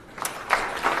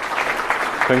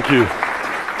Thank you.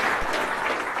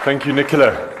 Thank you,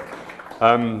 Nicola.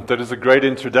 That is a great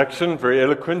introduction, very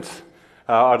eloquent.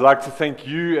 I'd like to thank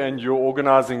you and your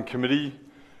organizing committee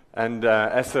and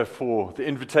ASSA for the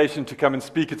invitation to come and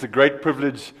speak. It's a great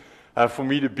privilege for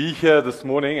me to be here this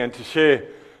morning and to share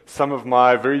some of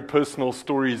my very personal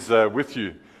stories with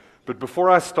you. But before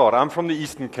I start, I'm from the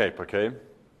Eastern Cape, okay?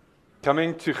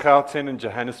 Coming to Kempton and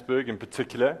Johannesburg in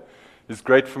particular is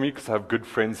great for me because I have good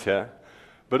friends here.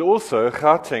 But also,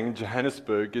 Gauteng,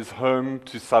 Johannesburg, is home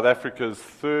to South Africa's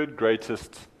third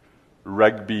greatest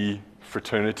rugby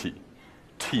fraternity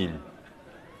team,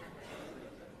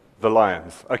 the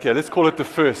Lions. Okay, let's call it the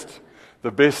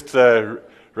best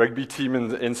rugby team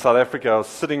in South Africa. I was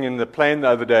sitting in the plane the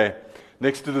other day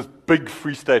next to this big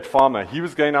Free State farmer. He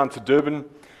was going down to Durban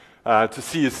to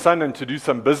see his son and to do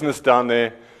some business down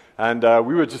there. And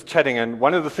we were just chatting. And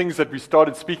one of the things that we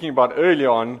started speaking about early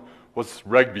on was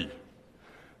rugby.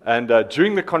 And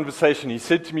during the conversation, he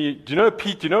said to me, "Do you know,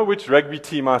 Pete, do you know which rugby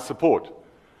team I support?"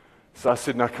 So I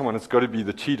said, "No, come on, it's got to be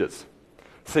the Cheetahs."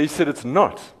 So he said, "It's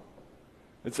not.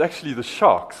 It's actually the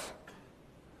Sharks."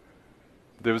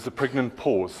 There was a pregnant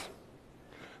pause.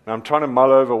 Now I'm trying to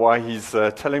mull over why he's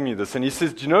telling me this. And he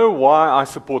says, "Do you know why I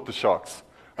support the Sharks?"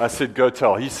 I said, "Go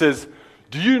tell." He says,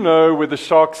 "Do you know where the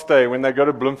Sharks stay when they go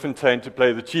to Bloemfontein to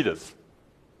play the Cheetahs?"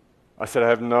 I said, "I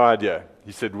have no idea."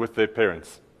 He said, "With their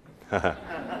parents."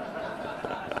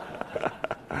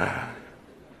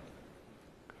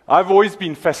 I've always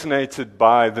been fascinated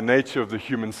by the nature of the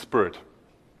human spirit.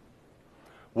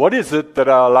 What is it that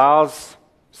allows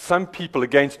some people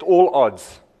against all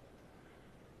odds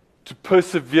to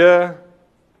persevere,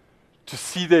 to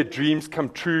see their dreams come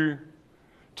true,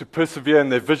 to persevere in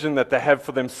their vision that they have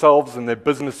for themselves and their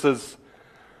businesses?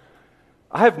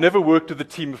 I have never worked with a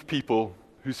team of people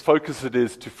whose focus it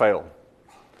is to fail.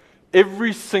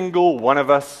 Every single one of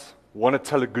us want to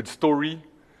tell a good story.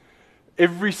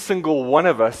 Every single one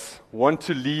of us want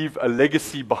to leave a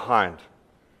legacy behind,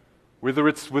 whether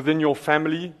it's within your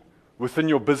family, within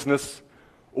your business,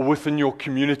 or within your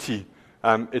community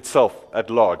itself at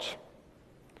large.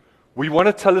 We want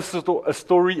to tell a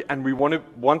story, and we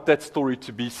want that story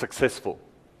to be successful.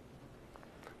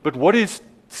 But what is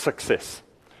success?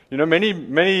 You know, many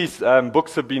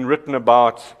books have been written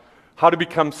about how to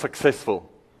become successful.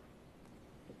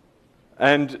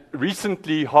 And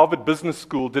recently, Harvard Business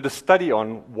School did a study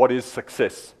on what is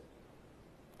success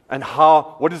and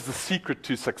what is the secret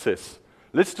to success.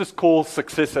 Let's just call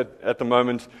success at the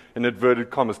moment in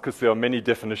inverted commas because there are many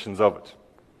definitions of it.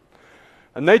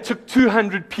 And they took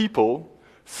 200 people,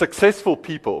 successful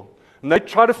people, and they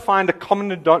tried to find a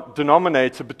common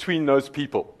denominator between those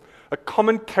people, a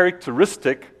common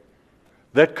characteristic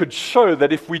that could show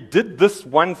that if we did this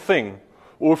one thing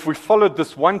or if we followed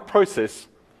this one process,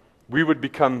 we would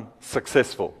become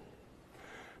successful.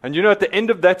 And you know, at the end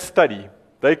of that study,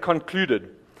 they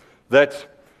concluded that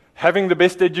having the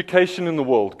best education in the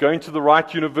world, going to the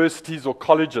right universities or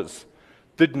colleges,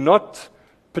 did not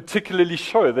particularly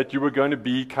show that you were going to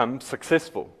become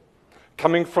successful.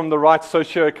 Coming from the right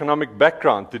socioeconomic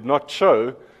background did not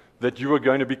show that you were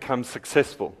going to become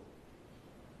successful.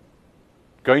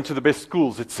 Going to the best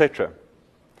schools, etc.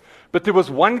 But there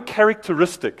was one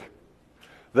characteristic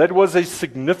that was a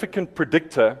significant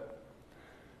predictor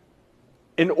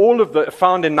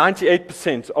found in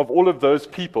 98% of all of those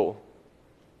people.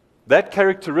 That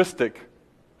characteristic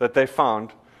that they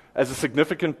found as a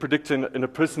significant predictor in a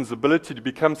person's ability to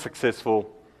become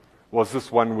successful was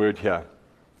this one word here: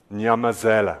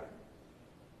 nyamazela,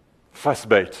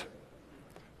 fasbait,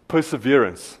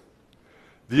 perseverance,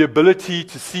 the ability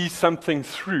to see something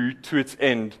through to its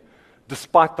end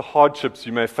despite the hardships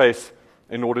you may face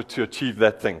in order to achieve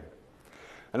that thing.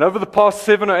 And over the past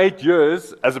 7 or 8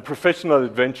 years, as a professional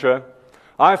adventurer,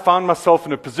 I found myself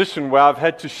in a position where I've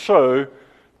had to show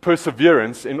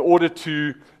perseverance in order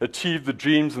to achieve the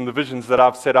dreams and the visions that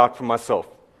I've set out for myself.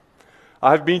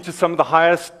 I have been to some of the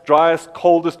highest, driest,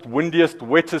 coldest, windiest,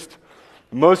 wettest,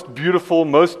 most beautiful,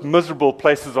 most miserable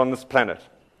places on this planet.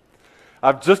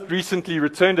 I've just recently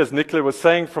returned, as Nicola was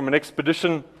saying, from an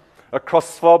expedition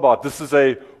across Svalbard. This is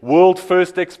a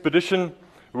world-first expedition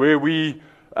where we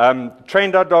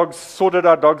trained our dogs, sorted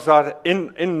our dogs out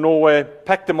in Norway,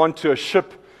 packed them onto a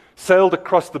ship, sailed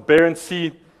across the Barents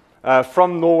Sea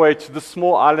from Norway to this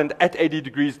small island at 80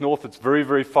 degrees north. It's very,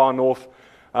 very far north,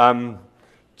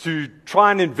 to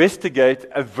try and investigate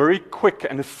a very quick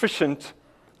and efficient,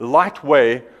 light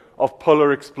way of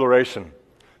polar exploration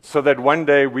so that one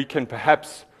day we can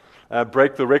perhaps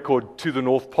break the record to the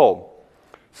North Pole.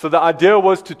 So the idea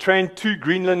was to train 2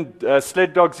 Greenland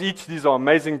sled dogs each. These are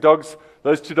amazing dogs.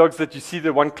 Those 2 dogs that you see,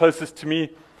 the one closest to me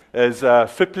is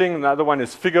Fipling, and the other one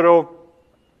is Figaro.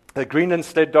 They're Greenland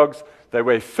sled dogs. They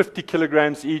weigh 50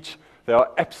 kilograms each. They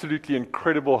are absolutely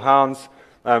incredible hounds,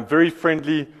 very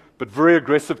friendly, but very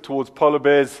aggressive towards polar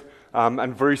bears,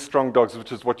 and very strong dogs,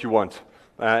 which is what you want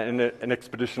in an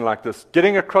expedition like this.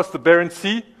 Getting across the Barents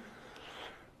Sea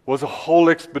was a whole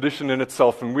expedition in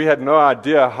itself, and we had no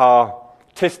idea how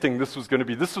testing this was going to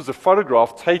be. This was a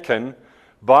photograph taken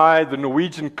by the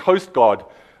Norwegian Coast Guard.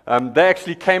 They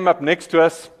actually came up next to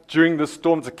us during this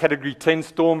storm. It's a Category 10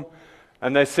 storm,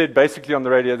 and they said, basically on the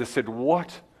radio, they said,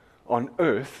 "What on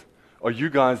earth are you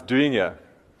guys doing here?"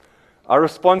 Our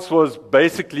response was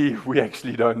basically, "We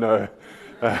actually don't know."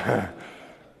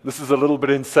 This is a little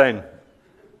bit insane.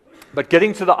 But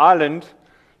getting to the island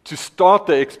to start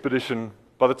the expedition,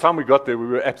 by the time we got there, we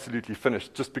were absolutely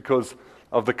finished, just because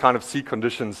of the kind of sea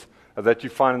conditions that you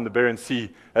find in the Barents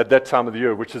Sea at that time of the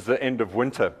year, which is the end of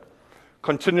winter.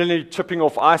 Continually chipping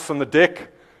off ice on the deck.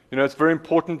 You know, it's very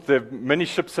important. Many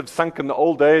ships have sunk in the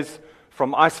old days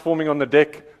from ice forming on the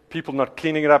deck, people not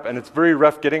cleaning it up, and it's very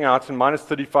rough getting out in minus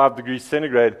 35 degrees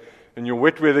centigrade in your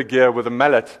wet weather gear with a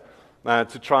mallet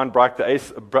to try and break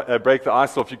the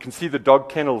ice off. You can see the dog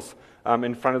kennels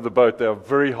in front of the boat. They are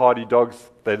very hardy dogs.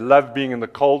 They love being in the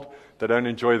cold. They don't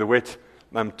enjoy the wet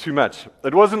too much.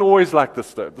 It wasn't always like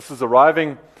this, though. This is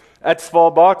arriving at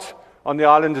Svalbard on the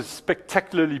island. It's a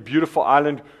spectacularly beautiful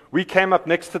island. We came up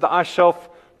next to the ice shelf,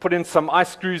 put in some ice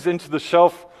screws into the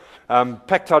shelf,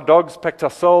 packed our dogs, packed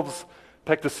ourselves,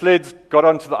 packed the sleds, got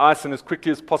onto the ice, and as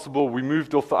quickly as possible, we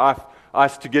moved off the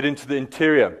ice to get into the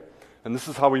interior. And this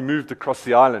is how we moved across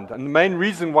the island. And the main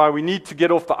reason why we need to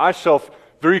get off the ice shelf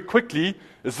very quickly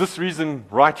is this reason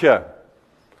right here.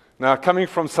 Now, coming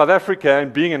from South Africa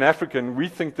and being an African, we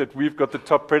think that we've got the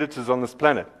top predators on this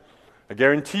planet. I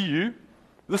guarantee you,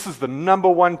 this is the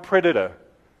 #1 predator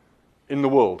in the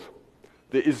world.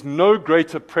 There is no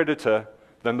greater predator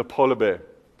than the polar bear.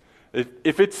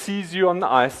 If it sees you on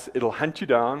the ice, it'll hunt you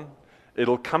down,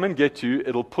 it'll come and get you,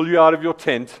 it'll pull you out of your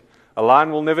tent. A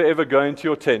lion will never ever go into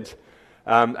your tent,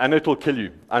 and it'll kill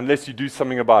you unless you do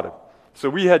something about it. So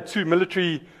we had 2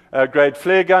 military grade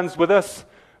flare guns with us,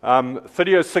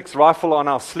 30-06 rifle on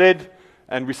our sled,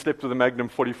 and we slept with a Magnum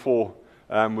 44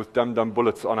 with dum-dum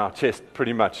bullets on our chest,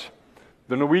 pretty much.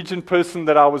 The Norwegian person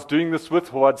that I was doing this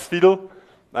with, Håvard Stiedel,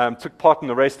 took part in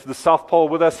the race to the South Pole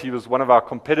with us. He was one of our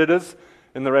competitors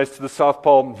in the race to the South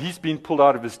Pole. He's been pulled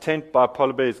out of his tent by a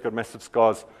polar bear. He's got massive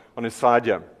scars on his side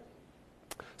here.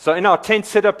 So in our tent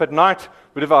setup at night,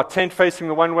 we'd have our tent facing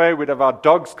the one way, we'd have our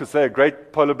dogs, because they're a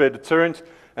great polar bear deterrent,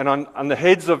 and on the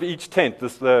heads of each tent,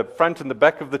 the front and the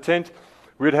back of the tent,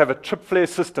 we'd have a trip flare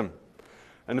system.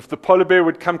 And if the polar bear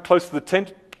would come close to the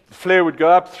tent, the flare would go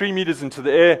up 3 meters into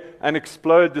the air and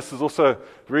explode. This is also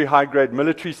very high-grade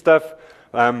military stuff.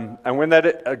 And when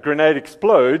that grenade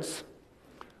explodes,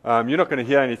 you're not going to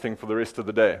hear anything for the rest of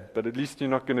the day, but at least you're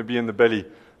not going to be in the belly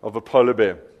of a polar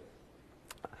bear.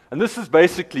 And this is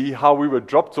basically how we were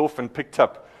dropped off and picked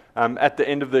up at the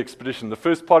end of the expedition. The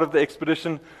first part of the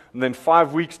expedition, and then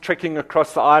 5 weeks trekking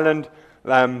across the island,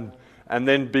 and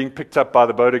then being picked up by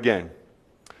the boat again.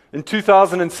 In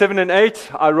 2007 and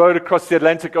 2008, I rowed across the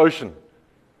Atlantic Ocean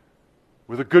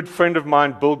with a good friend of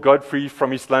mine, Bill Godfrey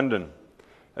from East London.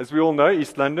 As we all know,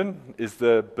 East London is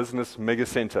the business mega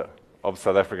center of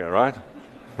South Africa, right?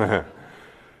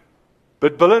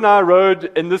 But Bill and I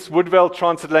rowed in this Woodvale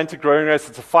transatlantic rowing race.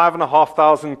 It's a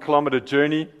 5,500 kilometer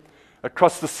journey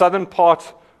across the southern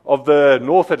part of the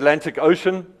North Atlantic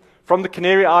Ocean, from the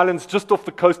Canary Islands just off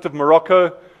the coast of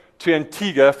Morocco to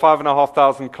Antigua,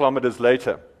 5,500 kilometers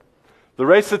later. The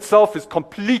race itself is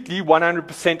completely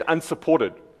 100%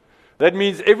 unsupported. That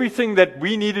means everything that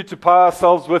we needed to power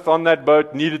ourselves with on that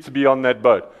boat needed to be on that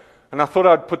boat. And I thought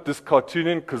I'd put this cartoon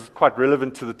in because it's quite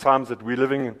relevant to the times that we're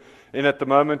living in at the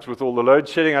moment with all the load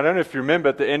shedding. I don't know if you remember,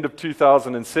 at the end of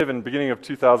 2007, beginning of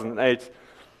 2008,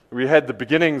 we had the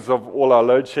beginnings of all our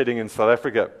load shedding in South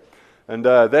Africa. And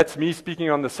that's me speaking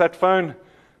on the sat phone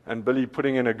and Billy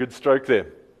putting in a good stroke there.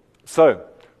 So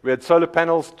we had solar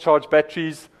panels, charged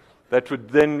batteries, that would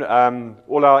then,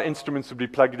 all our instruments would be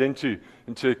plugged into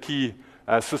a key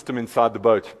system inside the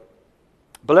boat.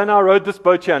 Bill and I rowed this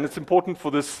boat here, and it's important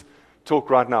for this talk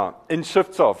right now, in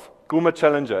shifts of, Gulma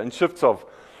Challenger, in shifts of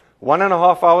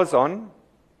 1.5 hours on,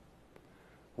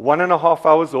 1.5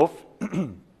 hours off,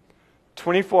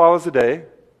 24 hours a day,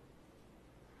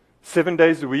 7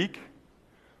 days a week,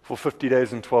 for 50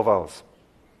 days and 12 hours.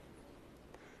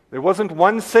 There wasn't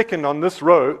 1 second on this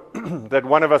row that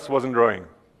one of us wasn't rowing,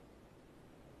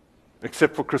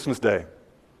 except for Christmas Day.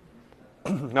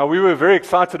 Now, we were very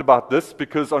excited about this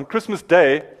because on Christmas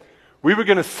Day, We were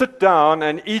going to sit down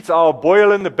and eat our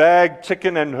boil-in-the-bag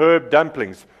chicken and herb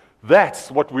dumplings. That's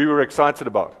what we were excited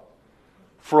about.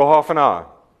 For a half an hour,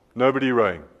 nobody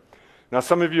rowing. Now,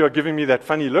 some of you are giving me that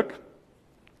funny look.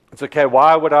 It's okay,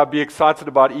 why would I be excited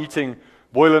about eating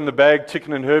boil-in-the-bag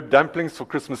chicken and herb dumplings for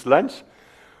Christmas lunch?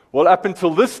 Well, up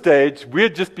until this stage, we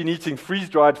had just been eating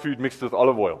freeze-dried food mixed with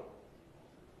olive oil.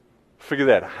 Figure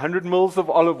that, 100 mils of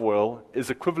olive oil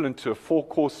is equivalent to a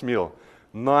 4-course meal,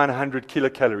 900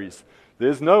 kilocalories.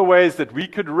 There's no ways that we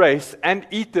could race and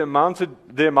eat the amount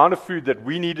of food that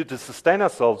we needed to sustain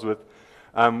ourselves with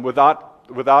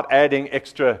without adding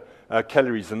extra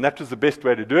calories. And that was the best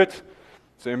way to do it.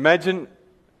 So imagine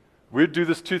we'd do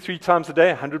this 2-3 times a day,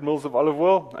 100 mils of olive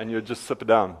oil, and you'd just sip it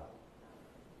down.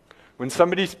 When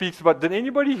somebody speaks about, did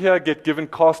anybody here get given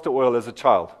castor oil as a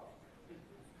child?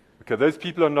 Okay, those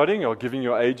people are nodding or giving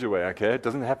your age away, okay? It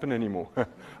doesn't happen anymore,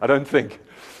 I don't think.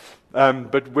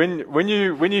 But when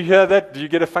you hear that, do you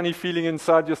get a funny feeling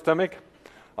inside your stomach?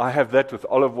 I have that with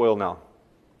olive oil now.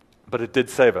 But it did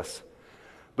save us.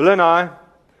 Bill and I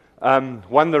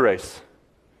won the race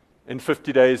in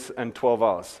 50 days and 12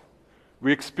 hours.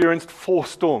 We experienced 4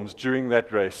 storms during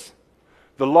that race.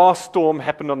 The last storm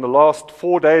happened on the last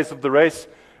 4 days of the race,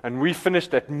 and we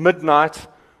finished at midnight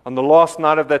on the last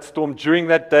night of that storm. During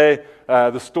that day,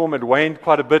 the storm had waned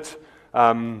quite a bit,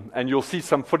 and you'll see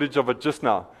some footage of it just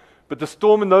now. But the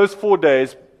storm in those 4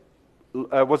 days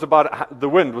the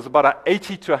wind was about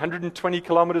 80 to 120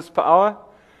 kilometers per hour,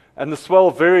 and the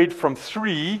swell varied from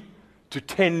 3 to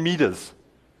 10 meters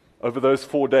over those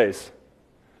 4 days.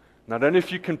 Now, I don't know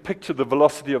if you can picture the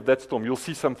velocity of that storm. You'll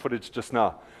see some footage just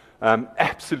now.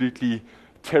 Absolutely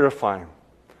terrifying.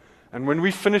 And when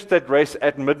we finished that race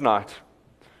at midnight,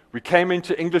 we came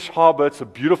into English Harbor. It's a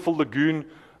beautiful lagoon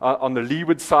on the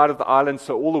leeward side of the island,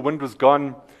 so all the wind was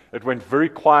gone. It went very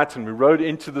quiet, and we rode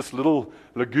into this little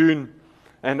lagoon.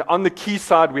 And on the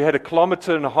quayside, we had 1.5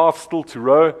 kilometers still to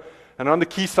row. And on the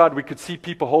quayside, we could see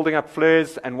people holding up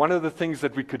flares. And one of the things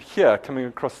that we could hear coming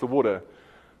across the water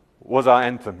was our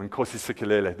anthem, Nkosi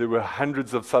Sikelele. There were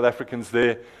hundreds of South Africans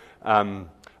there, a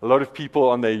lot of people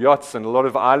on their yachts, and a lot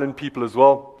of island people as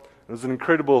well. It was an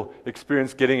incredible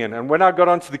experience getting in. And when I got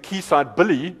onto the quayside,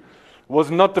 Billy was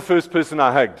not the first person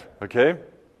I hugged, okay?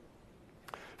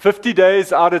 50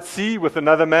 days out at sea with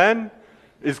another man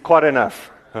is quite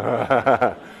enough.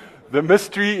 The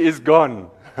mystery is gone.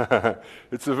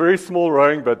 It's a very small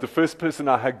rowing boat. The first person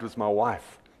I hugged was my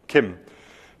wife, Kim.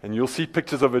 And you'll see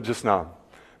pictures of her just now.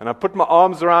 And I put my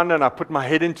arms around her and I put my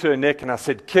head into her neck and I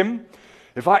said, Kim,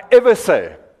 if I ever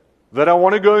say that I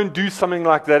want to go and do something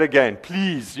like that again,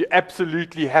 please, you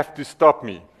absolutely have to stop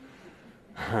me.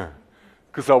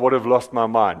 Because I would have lost my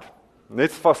mind.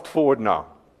 Let's fast forward now.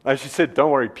 And she said,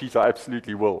 don't worry, Pete, I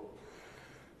absolutely will.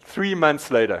 3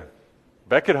 months later,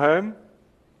 back at home,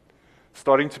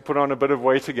 starting to put on a bit of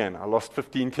weight again. I lost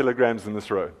 15 kilograms in this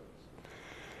row.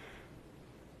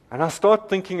 And I start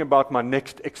thinking about my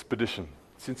next expedition.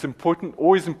 It's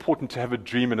always important to have a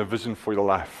dream and a vision for your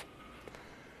life.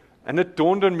 And it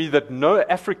dawned on me that no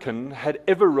African had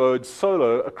ever rowed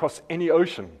solo across any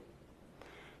ocean.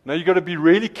 Now you've got to be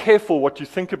really careful what you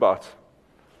think about,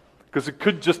 because it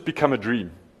could just become a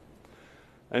dream.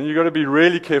 And you've got to be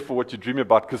really careful what you dream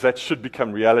about, because that should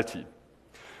become reality.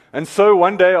 And so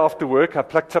one day after work, I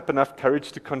plucked up enough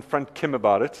courage to confront Kim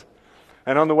about it.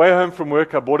 And on the way home from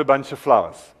work, I bought a bunch of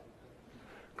flowers,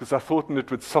 because I thought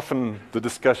it would soften the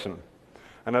discussion.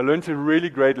 And I learned a really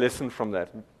great lesson from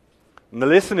that. And the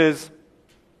lesson is,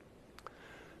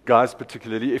 guys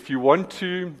particularly, if you want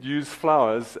to use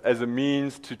flowers as a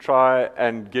means to try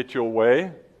and get your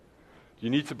way, you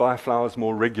need to buy flowers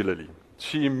more regularly.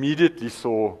 She immediately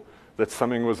saw that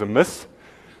something was amiss.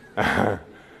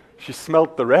 She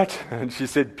smelt the rat, and she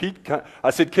said, Pete,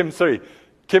 I said,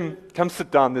 Kim, come sit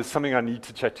down. There's something I need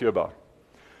to chat to you about.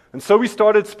 And so we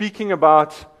started speaking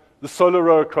about the solo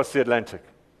row across the Atlantic.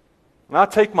 And I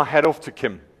take my hat off to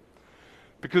Kim.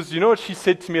 Because you know what she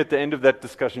said to me at the end of that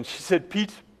discussion? She said,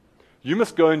 Pete, you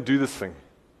must go and do this thing.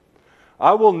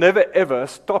 I will never, ever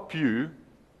stop you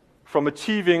from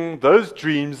achieving those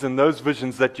dreams and those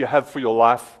visions that you have for your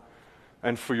life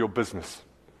and for your business.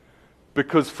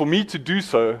 Because for me to do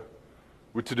so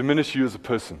would to diminish you as a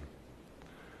person.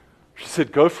 She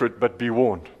said, go for it, but be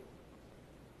warned.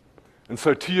 And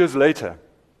so 2 years later,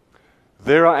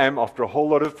 there I am after a whole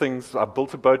lot of things. I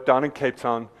built a boat down in Cape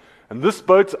Town. And this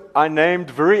boat I named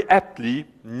very aptly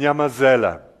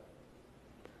Nyamazela.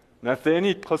 Now, if there are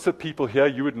any Xhosa people here,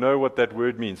 you would know what that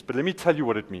word means. But let me tell you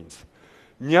what it means.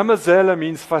 Nyamazela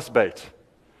means vasbyt.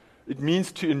 It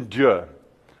means to endure.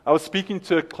 I was speaking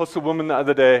to a closer woman the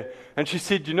other day, and she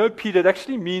said, you know, Peter, it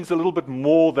actually means a little bit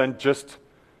more than just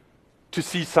to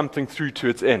see something through to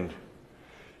its end.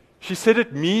 She said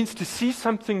it means to see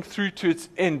something through to its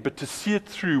end, but to see it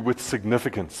through with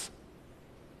significance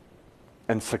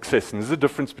and success. And there's a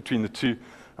difference between the two.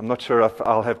 I'm not sure if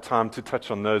I'll have time to touch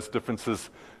on those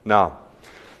differences now.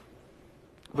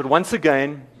 But once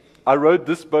again, I rode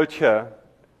this boat here,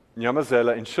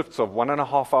 Nyamazela, in shifts of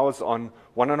 1.5 hours on,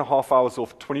 1.5 hours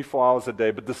off, 24 hours a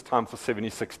day, but this time for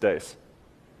 76 days.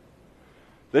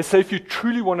 They say if you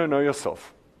truly want to know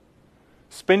yourself,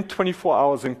 spend 24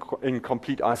 hours in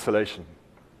complete isolation,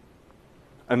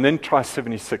 and then try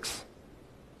 76.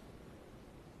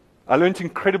 I learned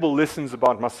incredible lessons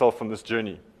about myself on this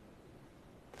journey.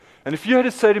 And if you had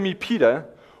to say to me, Peter,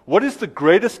 what is the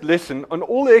greatest lesson on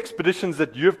all the expeditions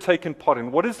that you have taken part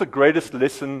in? What is the greatest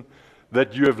lesson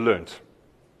that you have learned?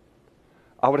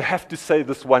 I would have to say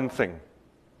this one thing.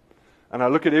 And I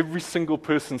look at every single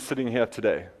person sitting here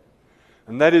today.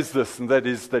 And that is this, and that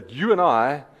is that you and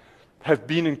I have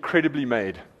been incredibly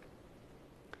made.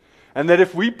 And that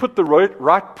if we put the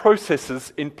right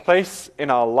processes in place in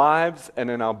our lives and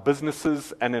in our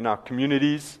businesses and in our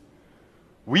communities,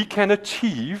 we can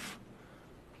achieve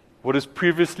what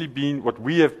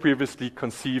we have previously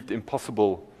conceived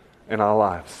impossible in our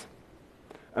lives.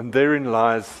 And therein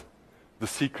lies the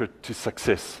secret to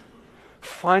success.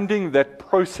 Finding that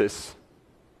process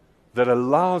that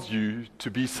allows you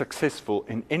to be successful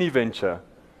in any venture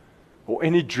or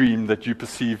any dream that you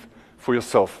perceive for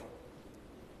yourself.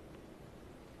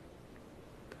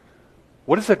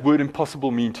 What does that word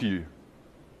impossible mean to you?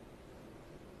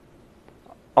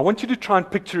 I want you to try and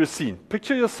picture a scene.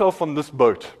 Picture yourself on this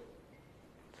boat.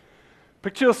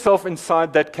 Picture yourself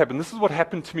inside that cabin. This is what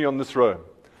happened to me on this row.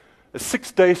 A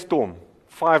 6-day storm,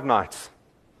 5 nights.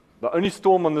 The only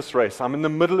storm on this race. I'm in the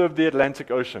middle of the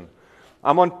Atlantic Ocean.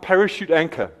 I'm on parachute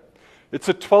anchor. It's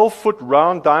a 12-foot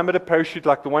round diameter parachute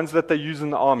like the ones that they use in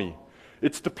the army.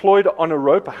 It's deployed on a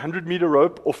rope, a 100-meter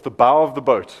rope, off the bow of the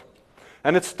boat.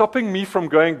 And it's stopping me from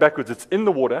going backwards. It's in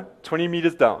the water, 20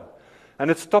 meters down. And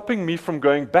it's stopping me from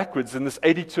going backwards in this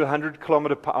 80 to 100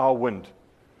 kilometer per hour wind.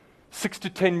 6 to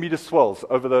 10 meter swells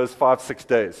over those 5-6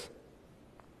 days.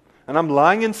 And I'm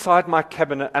lying inside my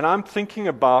cabin and I'm thinking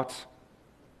about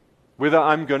whether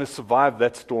I'm going to survive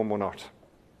that storm or not.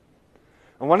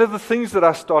 And one of the things that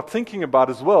I start thinking about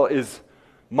as well is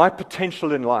my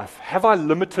potential in life. Have I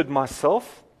limited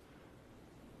myself?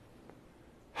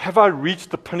 Have I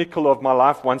reached the pinnacle of my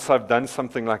life once I've done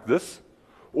something like this?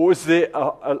 Or is there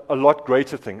a lot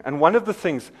greater thing? And one of the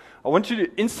things, I want you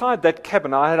to, inside that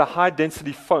cabin, I had a high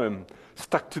density foam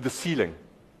stuck to the ceiling.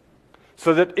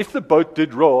 So that if the boat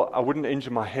did roll, I wouldn't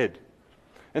injure my head.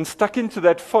 And stuck into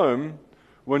that foam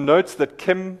were notes that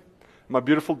Kim, my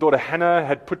beautiful daughter Hannah,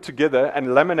 had put together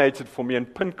and laminated for me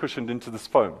and pin cushioned into this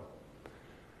foam.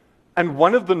 And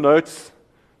one of the notes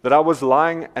that I was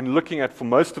lying and looking at for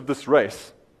most of this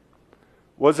race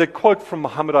was a quote from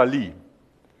Muhammad Ali.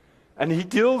 And he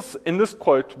deals in this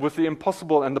quote with the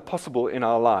impossible and the possible in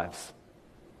our lives.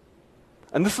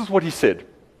 And this is what he said.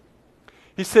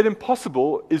 He said,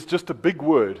 impossible is just a big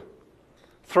word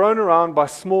thrown around by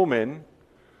small men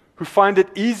who find it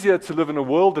easier to live in a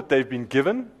world that they've been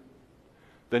given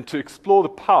than to explore the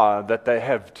power that they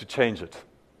have to change it.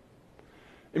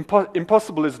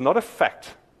 Impossible is not a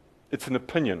fact, it's an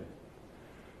opinion.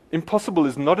 Impossible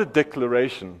is not a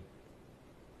declaration,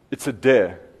 it's a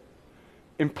dare.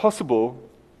 Impossible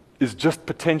is just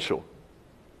potential.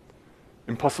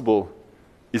 Impossible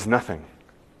is nothing.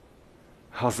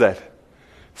 How's that?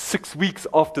 6 weeks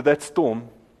after that storm,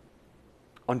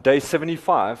 on day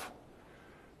 75,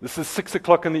 this is 6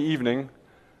 o'clock in the evening,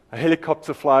 a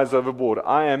helicopter flies overboard.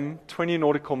 I am 20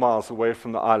 nautical miles away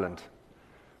from the island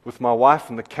with my wife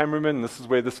and the cameraman. This is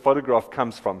where this photograph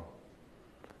comes from.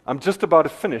 I'm just about to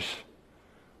finish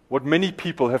what many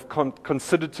people have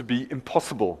considered to be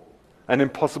impossible, an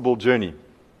impossible journey.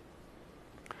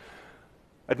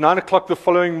 At 9 o'clock the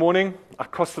following morning, I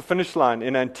crossed the finish line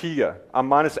in Antigua. I'm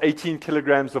minus 18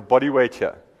 kilograms of body weight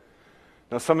here.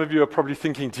 Now some of you are probably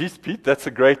thinking, geez, Pete, that's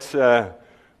a great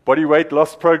body weight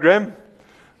loss program.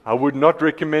 I would not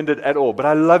recommend it at all, but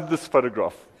I love this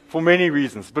photograph for many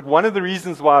reasons. But one of the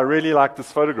reasons why I really like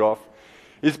this photograph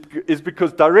is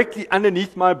because directly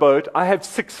underneath my boat, I have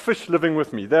 6 fish living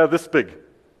with me. They are this big.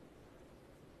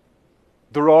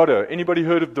 Dorado. Anybody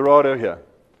heard of Dorado here?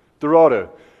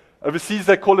 Dorado. Overseas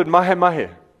they call it mahe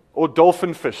mahe, or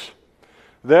dolphin fish.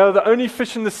 They are the only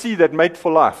fish in the sea that mate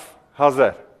for life. How's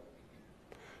that?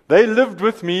 They lived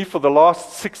with me for the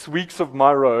last 6 weeks of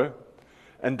my row,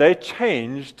 and they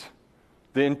changed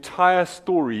the entire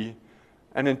story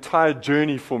an entire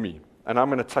journey for me, and I'm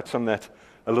going to touch on that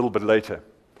a little bit later.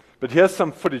 But here's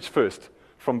some footage first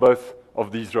from both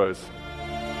of these rows.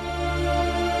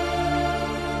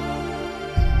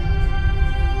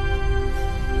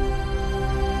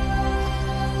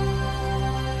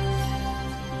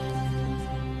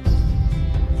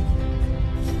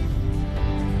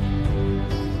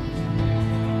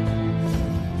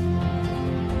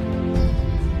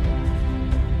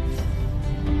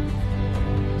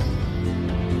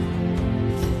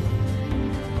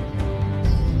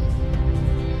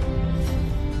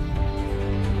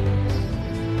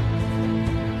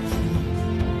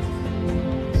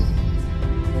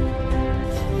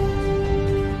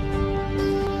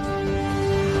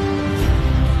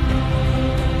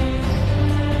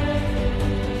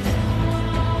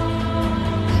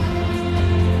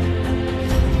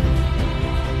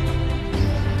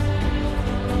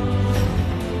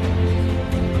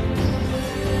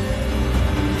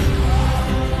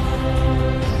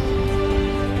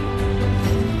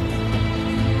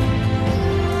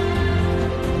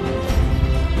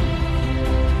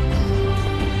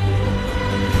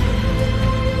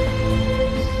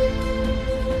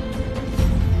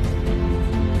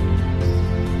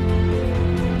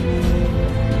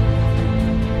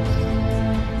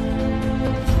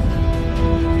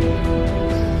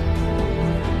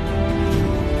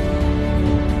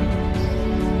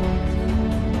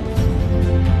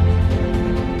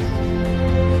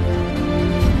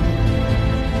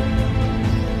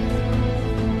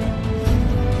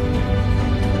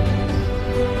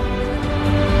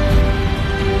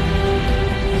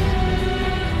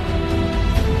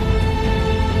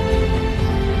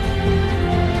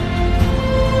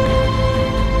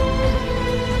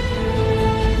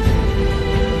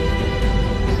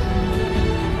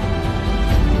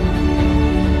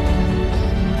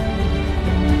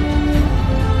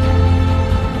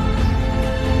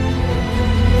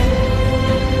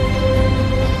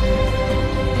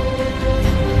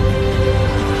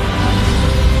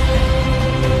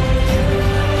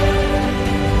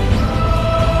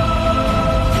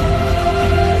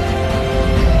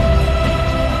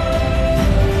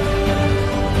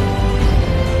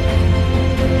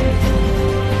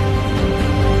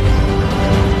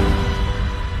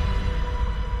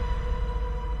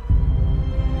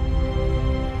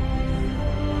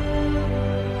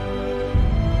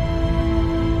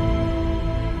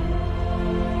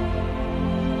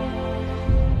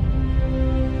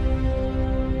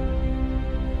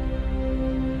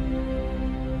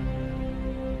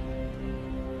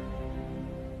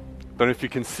 Don't know if you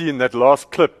can see in that last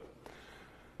clip,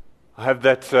 I have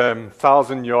that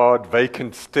 1,000-yard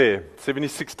vacant stare.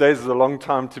 76 days is a long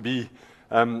time to be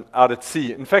out at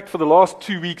sea. In fact, for the last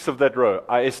 2 weeks of that row,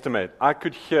 I estimate, I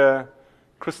could hear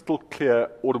crystal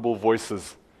clear, audible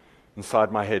voices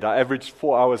inside my head. I averaged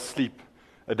 4 hours sleep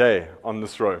a day on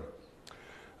this row.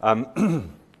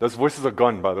 Those voices are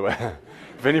gone, by the way.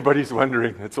 If anybody's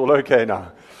wondering, it's all okay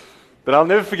now. But I'll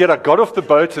never forget, I got off the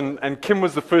boat, and Kim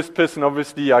was the first person,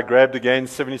 obviously, I grabbed again.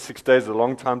 76 days is a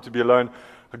long time to be alone.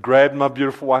 I grabbed my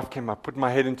beautiful wife, Kim. I put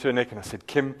my head into her neck, and I said,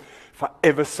 Kim, if I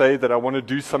ever say that I want to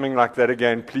do something like that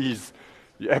again, please,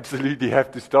 you absolutely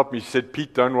have to stop me. She said,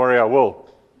 Pete, don't worry, I will.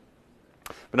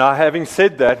 But now, having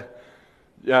said that,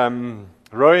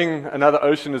 rowing another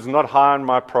ocean is not high on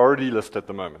my priority list at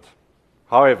the moment.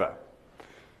 However,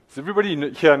 does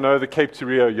everybody here know the Cape to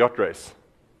Rio yacht race?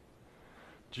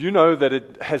 Do you know that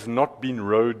it has not been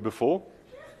rowed before?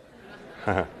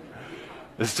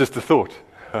 It's just a thought.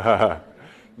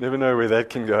 Never know where that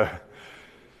can go.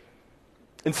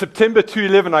 In September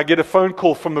 2011, I get a phone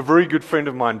call from a very good friend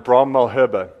of mine, Bram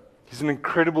Malherbe. He's an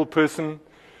incredible person.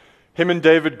 Him and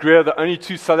David Greer, the only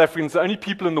two South Africans, the only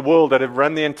people in the world that have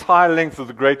run the entire length of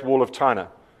the Great Wall of China.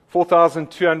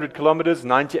 4,200 kilometers,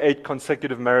 98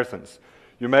 consecutive marathons.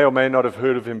 You may or may not have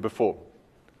heard of him before.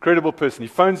 Incredible person. He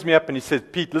phones me up and he says,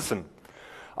 Pete, listen,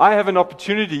 I have an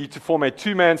opportunity to form a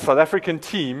two-man South African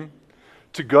team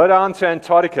to go down to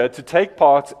Antarctica to take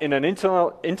part in an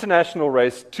international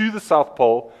race to the South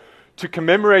Pole to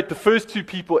commemorate the first two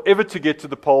people ever to get to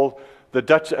the pole,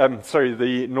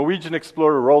 the Norwegian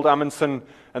explorer Roald Amundsen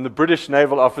and the British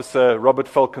naval officer Robert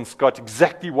Falcon Scott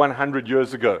exactly 100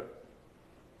 years ago.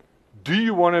 Do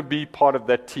you want to be part of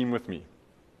that team with me?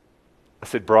 I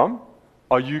said, Bram,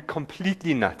 are you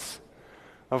completely nuts?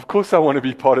 Of course I want to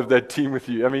be part of that team with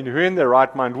you. I mean, who in their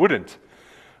right mind wouldn't?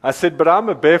 I said, but I'm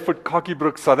a barefoot,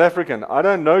 cockybrook South African. I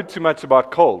don't know too much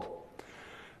about cold.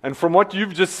 And from what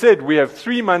you've just said, we have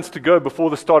 3 months to go before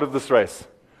the start of this race.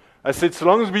 I said, so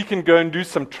long as we can go and do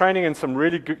some training in some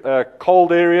really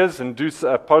cold areas and do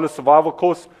a polar survival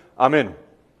course, I'm in.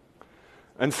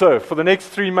 And so, for the next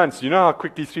 3 months, you know how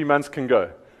quickly 3 months can go.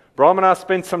 Bram and I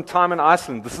spent some time in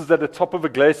Iceland. This is at the top of a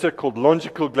glacier called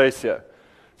Longical Glacier.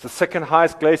 It's the second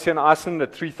highest glacier in Iceland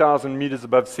at 3,000 meters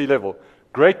above sea level.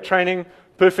 Great training,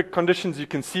 perfect conditions. You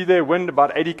can see there, wind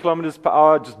about 80 kilometers per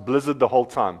hour, just blizzard the whole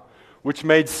time, which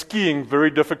made skiing very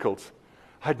difficult.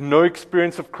 I had no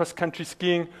experience of cross-country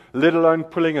skiing, let alone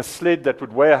pulling a sled that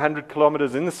would weigh 100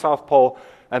 kilometers in the South Pole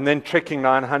and then trekking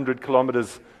 900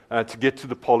 kilometers to get to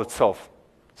the pole itself.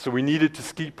 So we needed to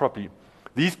ski properly.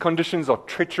 These conditions are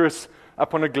treacherous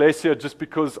up on a glacier just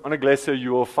because on a glacier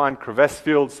you will find crevasse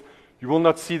fields. You will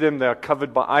not see them. They are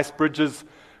covered by ice bridges.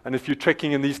 And if you're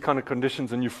trekking in these kind of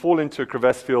conditions and you fall into a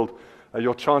crevasse field,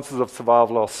 your chances of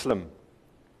survival are slim.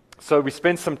 So we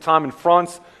spent some time in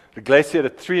France. The glacier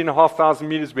at 3,500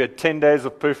 meters. We had 10 days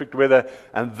of perfect weather.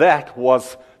 And that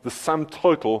was the sum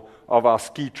total of our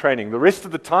ski training. The rest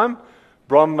of the time,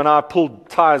 Bram and I pulled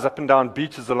tires up and down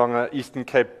beaches along the Eastern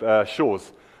Cape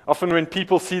shores. Often when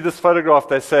people see this photograph,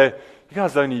 they say, you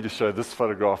guys don't need to show this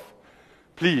photograph.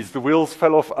 Please, the wheels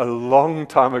fell off a long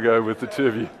time ago with the two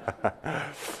of you.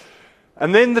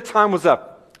 And then the time was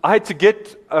up. I had to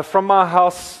get from my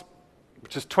house,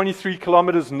 which is 23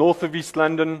 kilometers north of East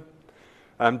London,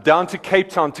 down to Cape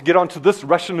Town to get onto this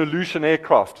Russian Ilyushin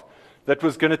aircraft that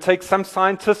was going to take some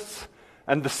scientists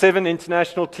and the 7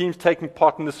 international teams taking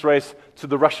part in this race to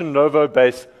the Russian Novo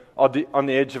base on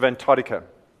the edge of Antarctica.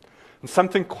 And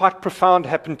something quite profound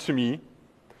happened to me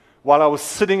while I was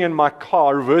sitting in my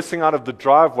car, reversing out of the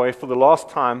driveway for the last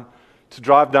time to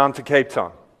drive down to Cape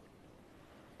Town.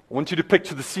 I want you to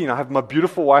picture the scene. I have my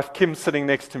beautiful wife, Kim, sitting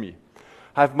next to me.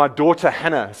 I have my daughter,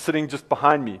 Hannah, sitting just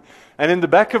behind me. And in the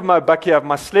back of my bakkie, I have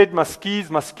my sled, my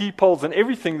skis, my ski poles, and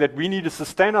everything that we need to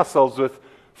sustain ourselves with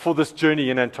for this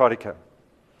journey in Antarctica.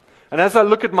 And as I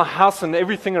look at my house and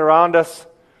everything around us,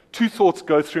 2 thoughts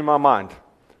go through my mind.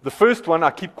 The first one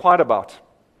I keep quiet about.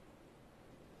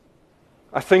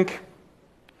 I think,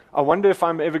 I wonder if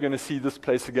I'm ever going to see this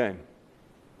place again.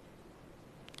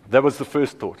 That was the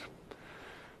first thought.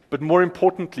 But more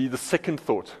importantly, the second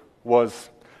thought was,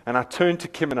 and I turn to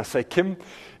Kim and I say, Kim,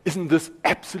 isn't this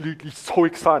absolutely so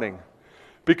exciting?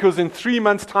 Because in 3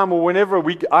 months' time or whenever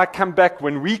I come back,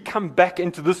 when we come back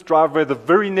into this driveway, the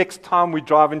very next time we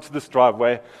drive into this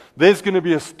driveway, there's going to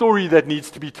be a story that needs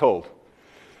to be told.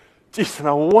 Jeez, and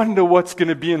I wonder what's going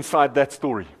to be inside that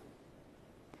story.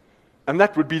 And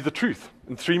that would be the truth.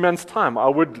 In 3 months' time, I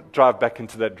would drive back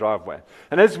into that driveway.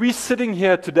 And as we're sitting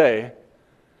here today,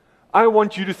 I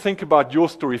want you to think about your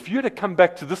story. If you were to come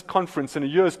back to this conference in a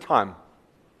year's time,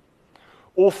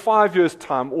 or 5 years'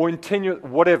 time, or in 10 years,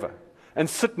 whatever, and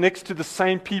sit next to the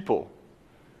same people,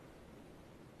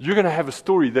 you're going to have a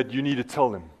story that you need to tell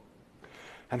them.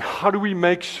 And how do we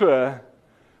make sure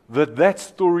that that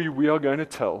story we are going to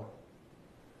tell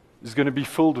is going to be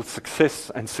filled with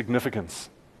success and significance?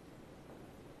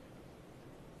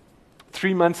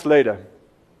 3 months later,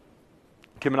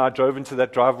 Kim and I drove into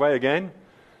that driveway again.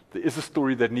 There is a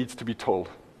story that needs to be told.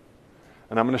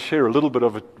 And I'm going to share a little bit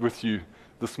of it with you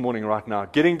this morning right now.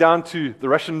 Getting down to the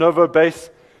Russian Novo base,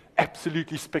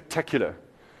 absolutely spectacular.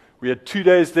 We had 2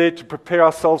 days there to prepare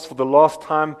ourselves for the last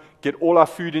time, get all our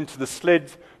food into the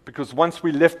sleds, because once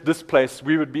we left this place,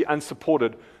 we would be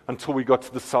unsupported until we got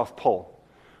to the South Pole.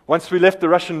 Once we left the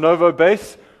Russian Novo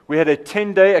base, we had a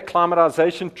 10-day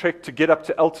acclimatization trek to get up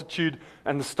to altitude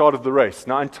and the start of the race.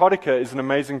 Now, Antarctica is an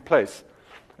amazing place.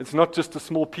 It's not just a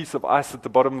small piece of ice at the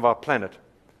bottom of our planet.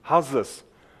 How's this?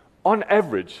 On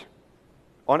average,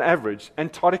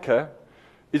 Antarctica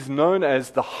is known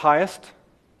as the highest,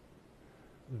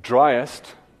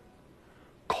 driest,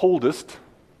 coldest,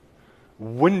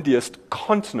 windiest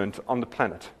continent on the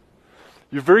planet.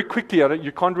 You very quickly,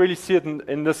 you can't really see it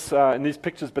in these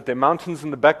pictures, but there are mountains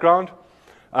in the background.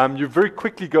 You very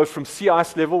quickly go from sea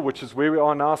ice level, which is where we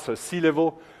are now, so sea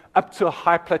level, up to a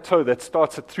high plateau that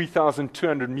starts at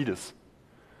 3,200 meters.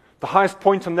 The highest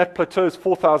point on that plateau is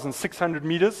 4,600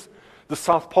 meters. The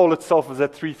South Pole itself is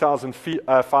at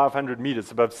 3,500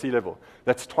 meters above sea level.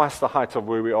 That's twice the height of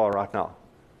where we are right now.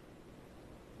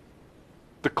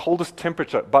 The coldest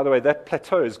temperature, by the way, that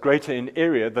plateau is greater in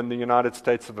area than the United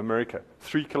States of America.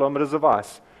 3 kilometers of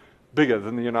ice, bigger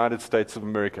than the United States of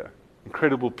America.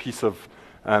 Incredible piece of,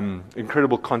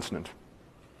 incredible continent.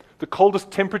 The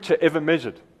coldest temperature ever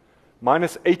measured,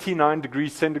 minus 89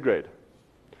 degrees centigrade.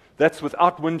 That's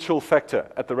without wind chill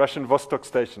factor at the Russian Vostok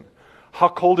station. How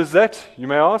cold is that, you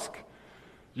may ask?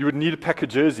 You would need to pack a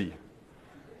jersey.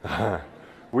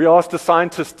 We asked a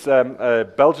scientist, a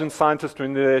Belgian scientist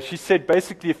when they were there, she said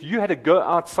basically if you had to go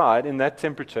outside in that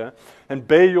temperature and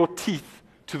bare your teeth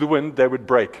to the wind, they would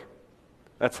break.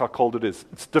 That's how cold it is.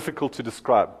 It's difficult to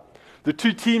describe. The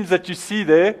two teams that you see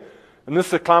there, and this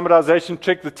is a climatization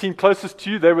check, the team closest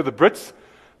to you, they were the Brits.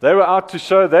 They were out to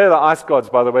show, they're the ice gods,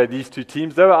 by the way, these two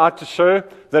teams. They were out to show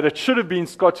that it should have been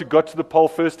Scott who got to the pole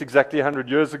first exactly 100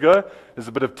 years ago. There's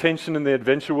a bit of tension in the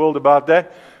adventure world about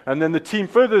that. And then the team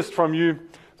furthest from you,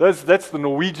 that's the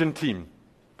Norwegian team,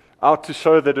 out to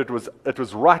show that it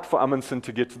was right for Amundsen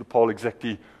to get to the pole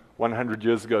exactly 100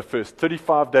 years ago first.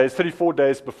 34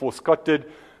 days before Scott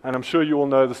did. And I'm sure you all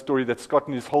know the story that Scott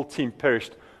and his whole team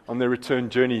perished on their return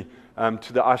journey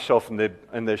to the ice shelf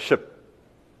and their ship.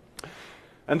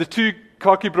 And the two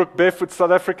Kakebrook barefoot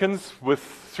South Africans with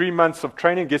 3 months of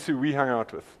training, guess who we hung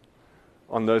out with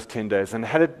on those 10 days? And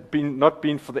had it not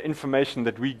been for the information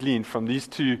that we gleaned from these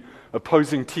two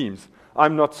opposing teams,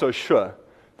 I'm not so sure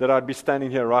that I'd be standing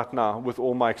here right now with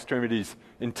all my extremities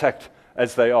intact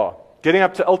as they are. Getting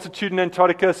up to altitude in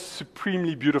Antarctica,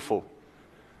 supremely beautiful.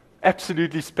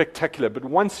 Absolutely spectacular. But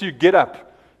once you get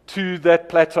up to that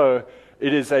plateau,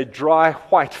 it is a dry,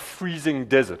 white, freezing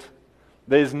desert.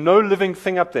 There's no living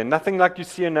thing up there, nothing like you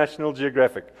see in National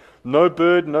Geographic. No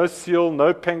bird, no seal,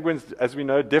 no penguins, as we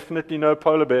know, definitely no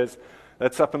polar bears.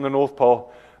 That's up in the North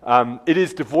Pole. It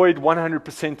is devoid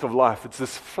 100% of life. It's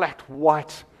this flat,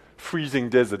 white, freezing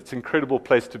desert. It's an incredible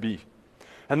place to be.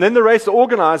 And then the race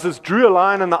organizers drew a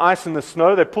line on the ice and the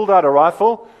snow. They pulled out a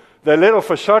rifle. They let off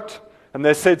a shot, and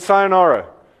they said, "Sayonara,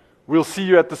 we'll see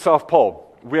you at the South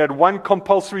Pole." We had one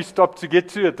compulsory stop to get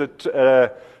to at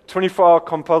the 24-hour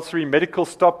compulsory medical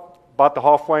stop about the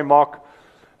halfway mark,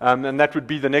 and that would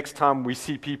be the next time we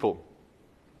see people.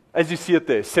 As you see it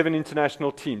there, 7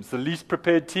 international teams. The least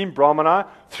prepared team, Brahm and I,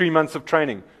 3 months of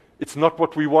training. It's not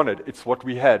what we wanted, it's what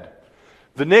we had.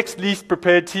 The next least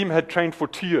prepared team had trained for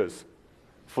 2 years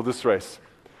for this race.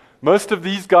 Most of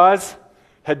these guys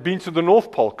had been to the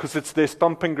North Pole because it's their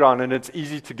stomping ground and it's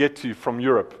easy to get to from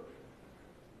Europe.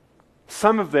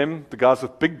 Some of them, the guys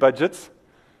with big budgets,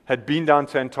 had been down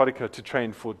to Antarctica to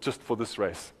train just for this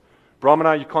race. Brahm and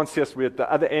I, you can't see us, we're at the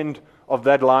other end of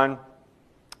that line.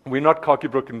 We're not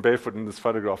Kakebrook and barefoot in this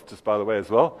photograph, just by the way as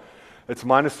well. It's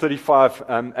minus 35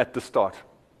 at the start.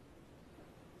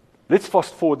 Let's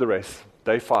fast forward the race,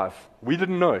 day 5. We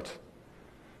didn't know it,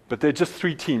 but there are just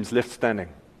 3 teams left standing.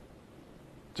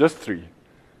 Just 3.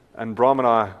 And Brahm and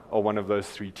I are one of those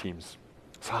 3 teams.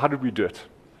 So how did we do it?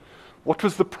 What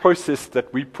was the process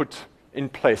that we put in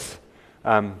place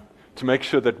to make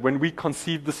sure that when we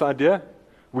conceived this idea,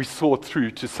 we saw it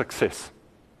through to success?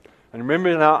 And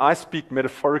remember now, I speak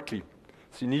metaphorically,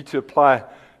 so you need to apply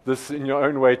this in your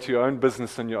own way to your own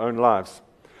business and your own lives.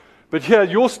 But here,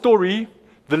 your story,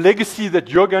 the legacy that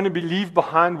you're going to leave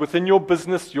behind within your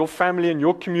business, your family, and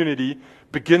your community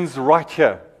begins right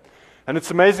here. And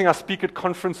it's amazing, I speak at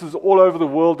conferences all over the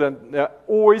world, and there are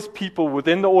always people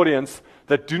within the audience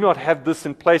that do not have this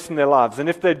in place in their lives. And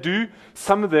if they do,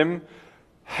 some of them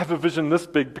have a vision this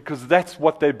big because that's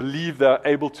what they believe they're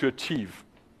able to achieve.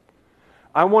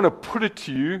 I want to put it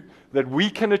to you that we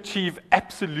can achieve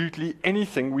absolutely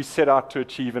anything we set out to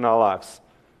achieve in our lives,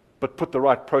 but put the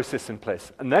right process in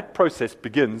place. And that process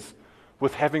begins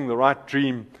with having the right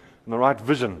dream and the right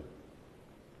vision.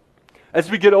 As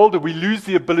we get older, we lose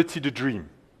the ability to dream.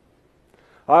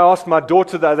 I asked my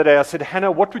daughter the other day, I said,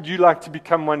 "Hannah, what would you like to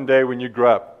become one day when you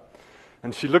grow up?"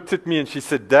 And she looked at me and she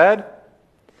said, "Dad,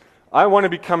 I want to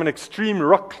become an extreme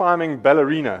rock climbing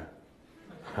ballerina."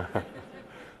 I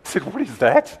said, "What is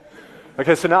that?"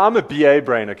 Okay, so now I'm a BA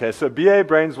brain, okay? So BA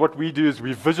brains, what we do is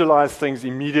we visualize things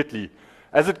immediately.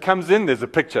 As it comes in, there's a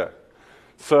picture.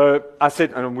 So I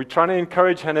said, and we're trying to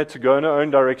encourage Hannah to go in her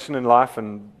own direction in life,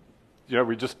 and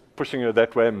we're just pushing her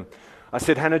that way. And I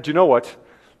said, "Hannah, do you know what?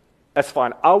 That's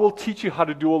fine. I will teach you how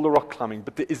to do all the rock climbing,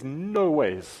 but there is no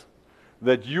ways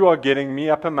that you are getting me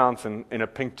up a mountain in a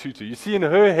pink tutu." You see, in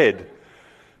her head,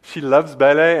 she loves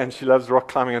ballet and she loves rock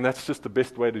climbing, and that's just the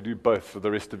best way to do both for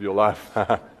the rest of your life.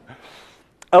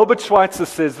 Albert Schweitzer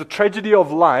says, "The tragedy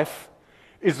of life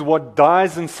is what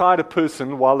dies inside a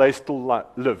person while they still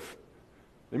live."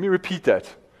 Let me repeat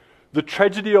that. The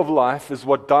tragedy of life is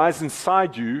what dies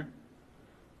inside you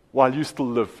while you still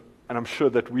live. And I'm sure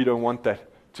that we don't want that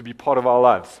to be part of our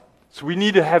lives. So we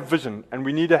need to have vision, and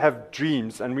we need to have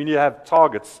dreams, and we need to have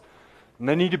targets, and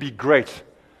they need to be great.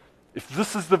 If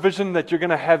this is the vision that you're going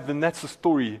to have, then that's a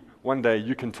story one day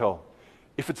you can tell.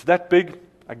 If it's that big,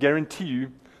 I guarantee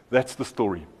you, that's the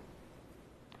story.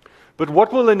 But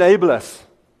what will enable us?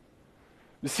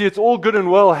 You see, it's all good and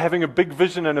well having a big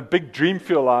vision and a big dream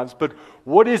for your lives, but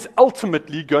what is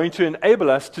ultimately going to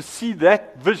enable us to see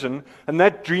that vision and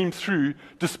that dream through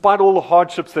despite all the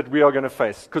hardships that we are going to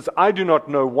face? Because I do not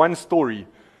know one story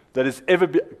that has ever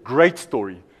been, great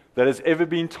story, that has ever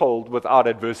been told without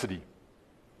adversity.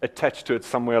 attached to it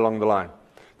somewhere along the line.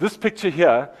 This picture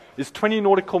here is 20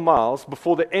 nautical miles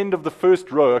before the end of the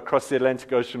first row across the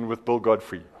Atlantic Ocean with Bill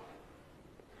Godfrey.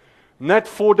 In that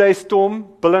 4-day storm,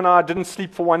 Bill and I didn't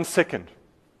sleep for 1 second.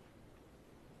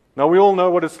 Now, we all know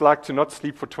what it's like to not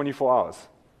sleep for 24 hours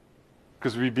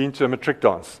because we've been to a matric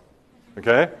dance,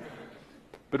 okay?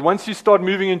 But once you start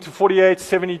moving into 48,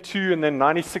 72, and then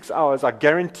 96 hours, I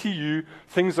guarantee you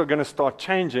things are going to start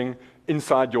changing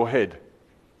inside your head.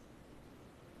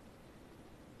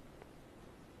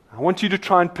 I want you to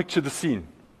try and picture the scene.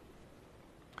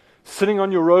 Sitting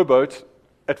on your rowboat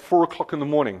at 4 o'clock in the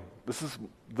morning.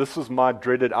 This is my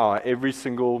dreaded hour every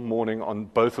single morning on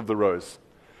both of the rows.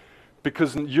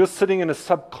 Because you're sitting in a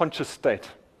subconscious state.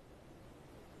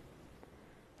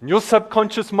 And your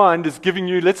subconscious mind is giving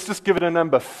you, let's just give it a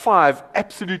number, 5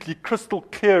 absolutely crystal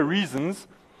clear reasons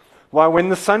why when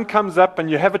the sun comes up and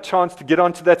you have a chance to get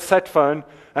onto that sat phone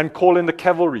and call in the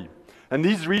cavalry. And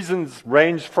these reasons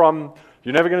range from,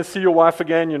 you're never going to see your wife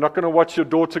again, you're not going to watch your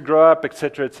daughter grow up,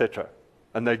 etc., etc.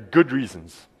 And they're good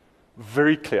reasons.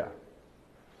 Very clear.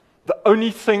 The only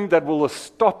thing that will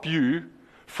stop you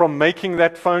from making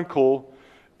that phone call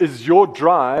is your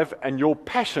drive and your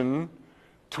passion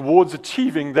towards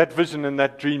achieving that vision and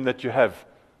that dream that you have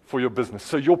for your business.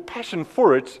 So your passion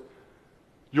for it,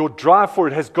 your drive for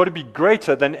it has got to be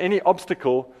greater than any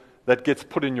obstacle that gets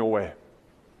put in your way.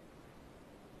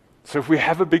 So if we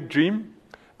have a big dream,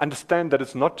 understand that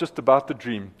it's not just about the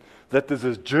dream, that there's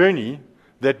a journey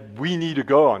that we need to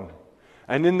go on.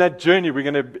 And in that journey, we're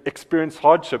going to experience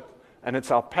hardship, and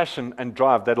it's our passion and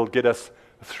drive that'll get us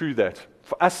through that.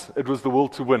 For us, it was the will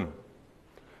to win.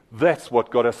 That's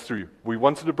what got us through. We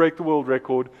wanted to break the world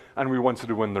record, and we wanted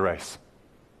to win the race.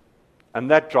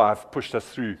 And that drive pushed us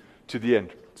through to the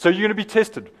end. So you're going to be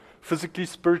tested, physically,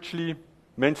 spiritually,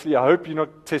 mentally. I hope you're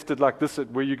not tested like this at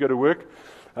where you go to work.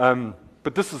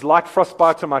 But this is light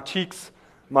frostbite on my cheeks.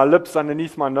 My lips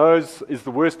underneath my nose is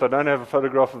the worst. I don't have a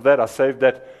photograph of that. I saved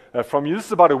that from you. This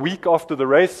is about a week after the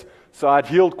race, so I'd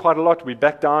healed quite a lot. We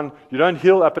back down. You don't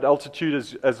heal up at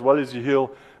altitude as well as you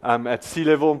heal at sea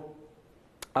level.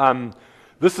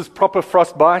 This is proper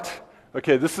frostbite.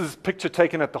 Okay, this is a picture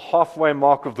taken at the halfway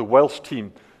mark of the Welsh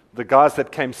team, the guys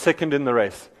that came second in the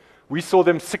race. We saw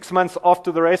them 6 months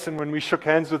after the race, and when we shook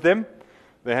hands with them,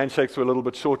 their handshakes were a little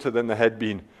bit shorter than they had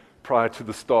been prior to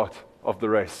the start of the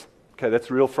race. Okay,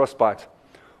 that's real frostbite.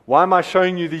 Why am I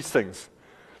showing you these things?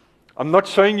 I'm not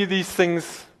showing you these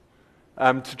things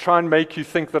to try and make you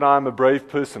think that I'm a brave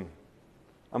person.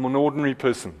 I'm an ordinary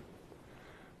person.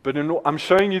 But I'm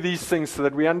showing you these things so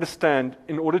that we understand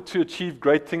in order to achieve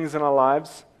great things in our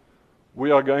lives, we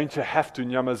are going to have to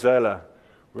nyamazela.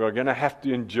 We are going to have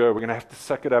to endure. We're going to have to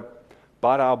suck it up,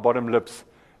 bite our bottom lips,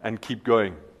 and keep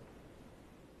going.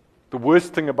 The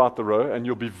worst thing about the row, and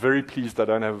you'll be very pleased I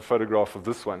don't have a photograph of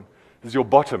this one, is your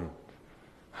bottom.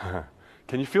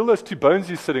 Can you feel those 2 bones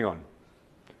you're sitting on?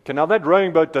 Okay, now that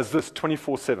rowing boat does this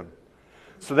 24/7.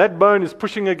 So that bone is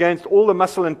pushing against all the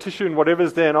muscle and tissue and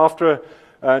whatever's there, and after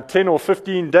 10 or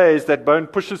 15 days, that bone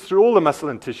pushes through all the muscle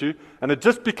and tissue, and it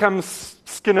just becomes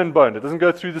skin and bone. It doesn't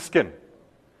go through the skin.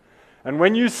 And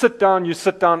when you sit down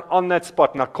on that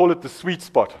spot, and I call it the sweet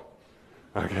spot.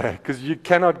 Okay, because you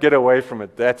cannot get away from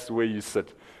it. That's where you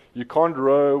sit. You can't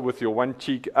row with your one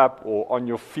cheek up or on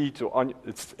your feet or on.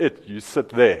 It's it. You sit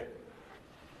there.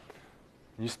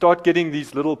 You start getting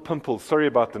these little pimples. Sorry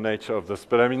about the nature of this,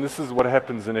 but I mean this is what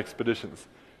happens in expeditions.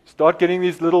 Start getting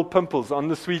these little pimples on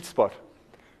the sweet spot,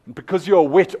 and because you are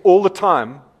wet all the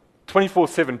time,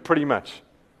 24/7 pretty much.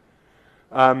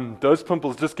 Those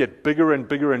pimples just get bigger and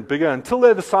bigger and bigger until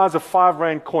they're the size of 5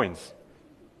 rand coins.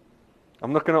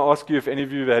 I'm not going to ask you if any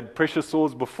of you have had pressure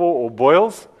sores before or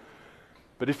boils,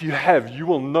 but if you have, you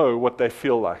will know what they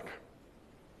feel like.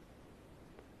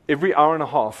 Every hour and a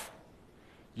half,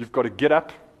 you've got to get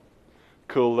up,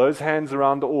 curl those hands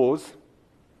around the oars,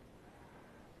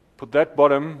 put that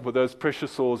bottom with those pressure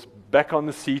sores back on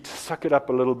the seat, suck it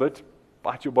up a little bit,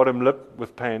 bite your bottom lip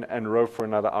with pain, and row for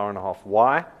another hour and a half.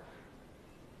 Why?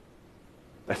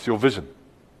 That's your vision.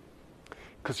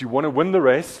 Because you want to win the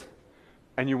race,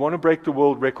 and you want to break the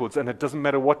world records, and it doesn't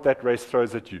matter what that race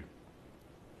throws at you.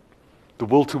 The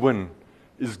will to win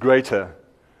is greater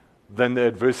than the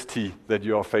adversity that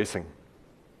you are facing.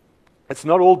 It's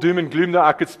not all doom and gloom, though.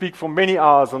 I could speak for many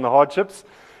hours on the hardships,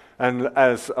 and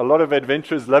as a lot of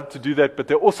adventurers love to do that, but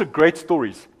they're also great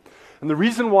stories. And the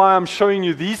reason why I'm showing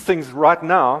you these things right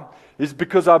now is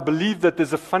because I believe that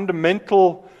there's a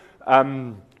fundamental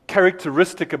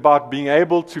characteristic about being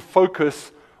able to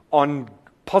focus on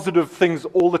positive things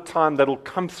all the time that'll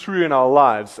come through in our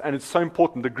lives, and it's so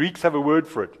important. The Greeks have a word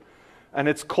for it, and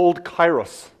it's called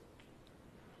kairos.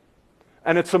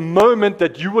 And it's a moment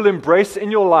that you will embrace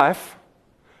in your life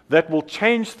that will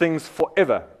change things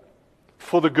forever,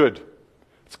 for the good.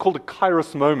 It's called a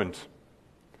Kairos moment.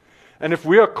 And if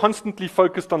we are constantly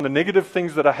focused on the negative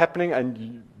things that are happening,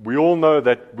 and we all know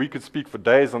that we could speak for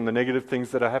days on the negative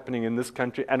things that are happening in this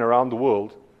country and around the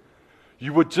world,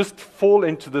 you would just fall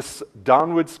into this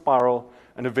downward spiral,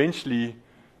 and eventually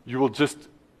you will just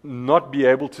not be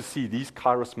able to see these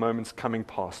Kairos moments coming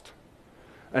past.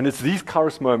 And it's these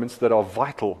Kairos moments that are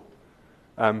vital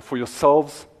for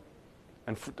yourselves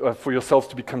and for yourselves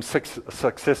to become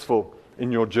successful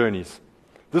in your journeys.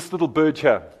 This little bird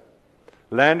here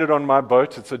landed on my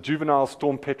boat. It's a juvenile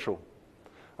storm petrel.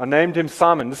 I named him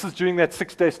Simon. This is during that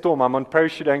 6-day storm. I'm on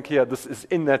parachute anchor here. This is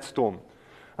in that storm.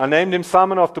 I named him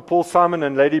Simon after Paul Simon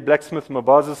and Lady Blacksmith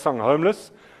Mabaza's song,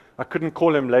 Homeless. I couldn't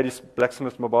call him Lady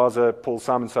Blacksmith Mabaza, Paul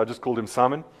Simon, so I just called him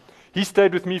Simon. He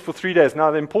stayed with me for 3 days.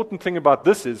 Now, the important thing about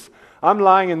this is I'm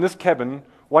lying in this cabin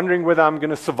wondering whether I'm going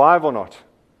to survive or not.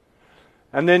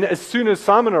 And then as soon as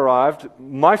Simon arrived,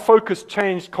 my focus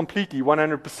changed completely,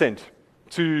 100%,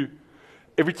 to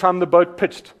every time the boat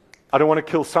pitched, I don't want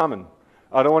to kill Simon.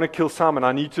 I don't want to kill Simon.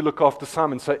 I need to look after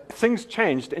Simon. So things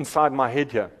changed inside my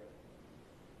head here.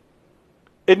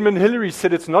 Edmund Hillary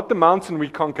said it's not the mountain we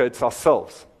conquer, it's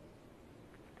ourselves.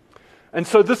 And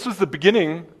so this was the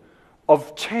beginning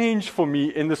of change for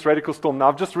me in this radical storm. Now,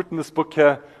 I've just written this book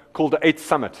here called The Eighth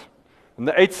Summit. And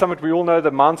the Eighth Summit, we all know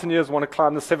the mountaineers want to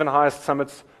climb the 7 highest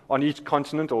summits on each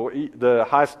continent, or the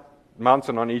highest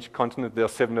mountain on each continent. There are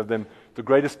 7 of them. The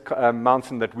greatest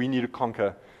mountain that we need to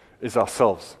conquer is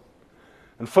ourselves.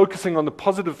 And focusing on the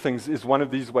positive things is one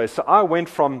of these ways. So I went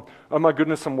from, oh my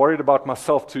goodness, I'm worried about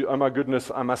myself, to, oh my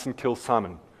goodness, I mustn't kill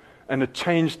Simon. And it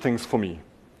changed things for me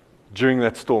during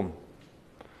that storm.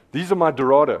 These are my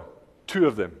Dorado, 2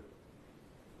 of them.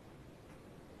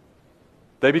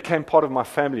 They became part of my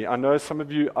family. I know some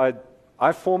of you,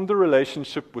 I formed a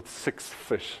relationship with 6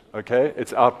 fish, okay?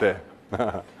 It's out there.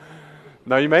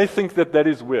 Now, you may think that that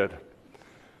is weird,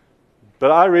 but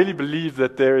I really believe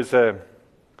that there is a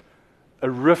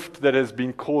rift that has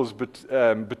been caused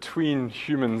between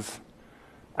humans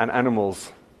and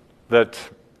animals that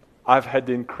I've had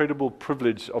the incredible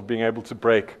privilege of being able to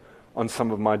break on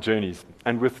some of my journeys.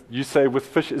 And you say, with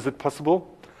fish, is it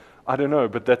possible? I don't know,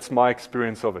 but that's my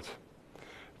experience of it.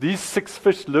 These 6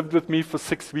 fish lived with me for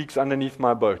 6 weeks underneath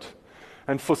my boat.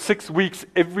 And for 6 weeks,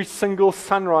 every single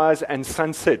sunrise and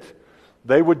sunset,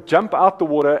 they would jump out the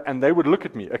water and they would look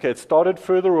at me. Okay, it started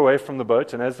further away from the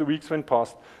boat, and as the weeks went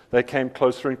past, they came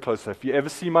closer and closer. If you ever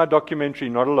see my documentary,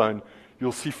 Not Alone,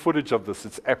 you'll see footage of this.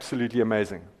 It's absolutely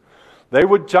amazing. They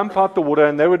would jump out the water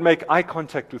and they would make eye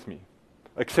contact with me.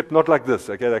 Except not like this,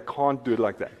 okay? They can't do it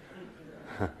like that.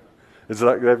 It's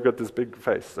like they've got this big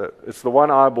face. So it's the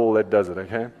one eyeball that does it,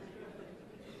 okay?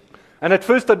 And at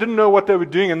first I didn't know what they were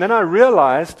doing, and then I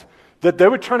realized that they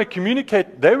were trying to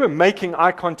communicate. They were making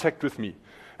eye contact with me.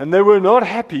 And they were not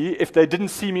happy if they didn't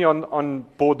see me on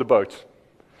board the boat.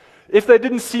 If they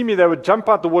didn't see me, they would jump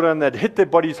out the water and they'd hit their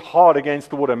bodies hard against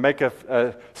the water, make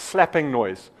a slapping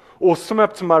noise. Or swim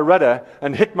up to my rudder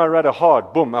and hit my rudder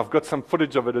hard. Boom, I've got some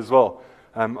footage of it as well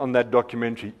on that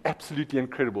documentary. Absolutely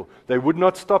incredible. They would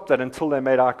not stop that until they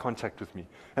made eye contact with me.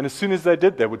 And as soon as they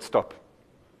did, they would stop.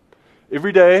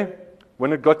 Every day,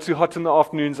 when it got too hot in the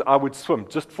afternoons, I would swim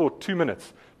just for 2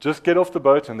 minutes. Just get off the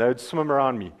boat and they would swim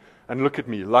around me and look at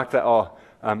me like they are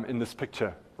in this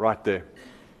picture right there.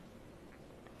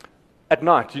 At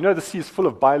night, you know the sea is full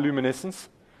of bioluminescence?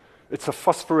 It's a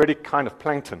phosphoretic kind of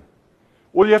plankton.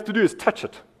 All you have to do is touch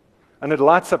it, and it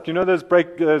lights up. You know those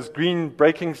green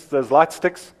breakings, those light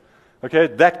sticks? Okay,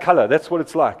 that color, that's what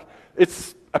it's like.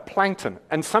 It's a plankton,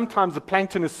 and sometimes the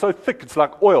plankton is so thick, it's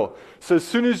like oil. So as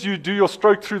soon as you do your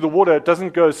stroke through the water, it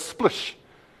doesn't go splish.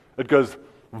 It goes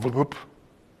whoop.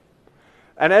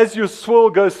 And as your swirl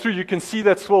goes through, you can see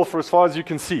that swirl for as far as you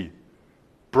can see.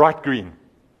 Bright green.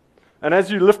 And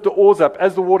as you lift the oars up,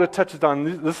 as the water touches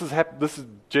down, this has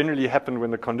generally happened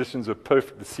when the conditions are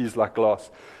perfect, the sea is like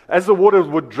glass. As the water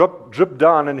would drip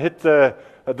down and hit the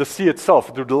sea itself,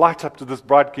 it would light up to this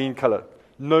bright green color.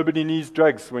 Nobody needs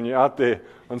drugs when you're out there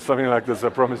on something like this, I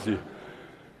promise you.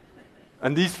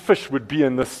 And these fish would be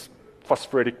in this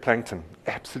phosphoretic plankton.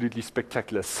 Absolutely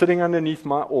spectacular. Sitting underneath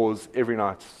my oars every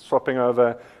night, swapping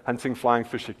over, hunting flying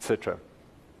fish, etc.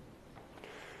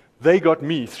 They got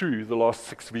me through the last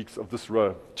 6 weeks of this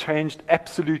row. Changed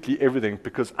absolutely everything,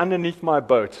 because underneath my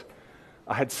boat,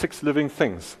 I had 6 living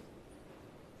things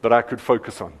that I could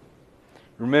focus on.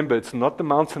 Remember, it's not the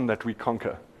mountain that we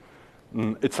conquer.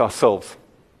 It's ourselves.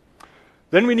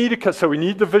 Then we need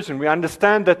the vision. We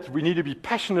understand that we need to be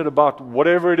passionate about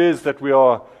whatever it is that we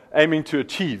are aiming to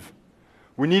achieve.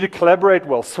 We need to collaborate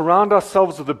well, surround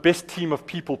ourselves with the best team of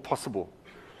people possible.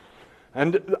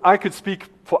 And I could speak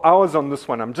for hours on this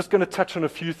one. I'm just going to touch on a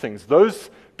few things. Those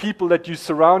people that you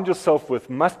surround yourself with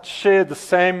must share the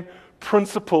same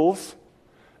principles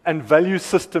and value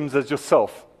systems as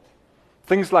yourself.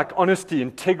 Things like honesty,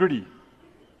 integrity,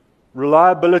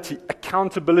 reliability,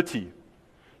 accountability.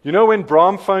 You know, when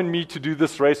Brahm phoned me to do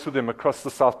this race with him across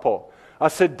the South Pole, I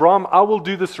said, Brahm, I will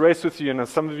do this race with you, and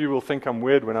some of you will think I'm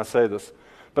weird when I say this,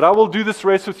 but I will do this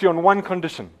race with you on one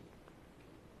condition.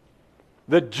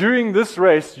 That during this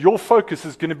race, your focus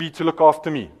is going to be to look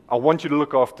after me. I want you to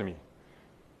look after me.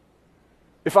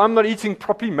 If I'm not eating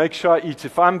properly, make sure I eat.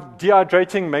 If I'm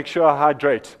dehydrating, make sure I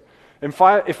hydrate.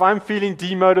 If I'm feeling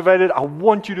demotivated, I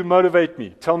want you to motivate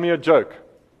me. Tell me a joke.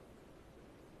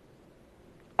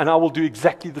 And I will do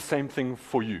exactly the same thing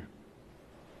for you.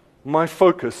 My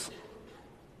focus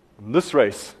in this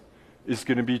race is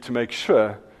going to be to make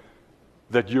sure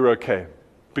that you're okay.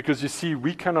 Because you see,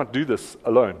 we cannot do this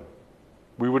alone.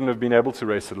 We wouldn't have been able to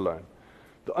race it alone.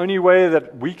 The only way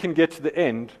that we can get to the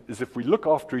end is if we look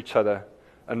after each other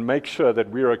and make sure that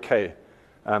we're okay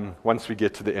once we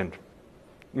get to the end.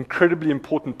 Incredibly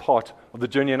important part of the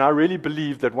journey, and I really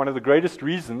believe that one of the greatest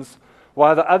reasons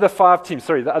why the other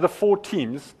four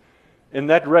teams in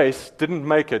that race didn't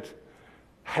make it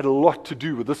had a lot to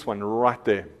do with this one right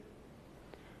there.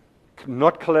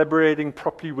 Not collaborating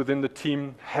properly within the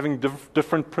team, having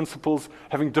different principles,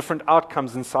 having different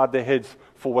outcomes inside their heads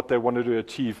for what they wanted to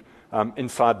achieve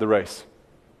inside the race.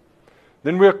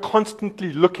 Then we're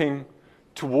constantly looking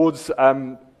towards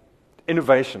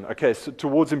innovation, so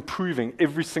towards improving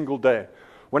every single day.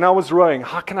 When I was rowing,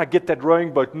 how can I get that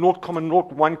rowing boat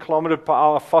 0.01 kilometer per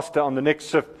hour faster on the next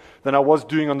shift than I was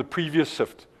doing on the previous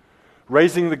shift?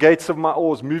 Raising the gates of my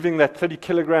oars, moving that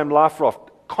 30-kilogram life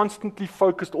raft, constantly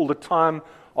focused all the time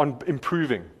on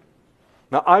improving.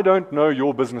 Now, I don't know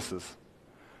your businesses,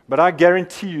 but I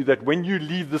guarantee you that when you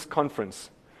leave this conference,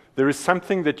 there is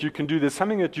something that you can do. There's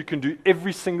something that you can do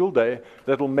every single day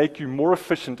that will make you more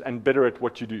efficient and better at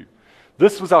what you do.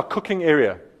 This was our cooking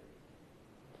area.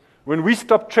 When we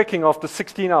stopped trekking after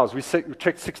 16 hours, we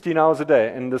trekked 16 hours a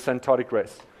day in this Antarctic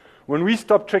race. When we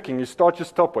stop trekking, you start your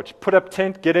stopwatch, put up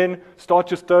tent, get in, start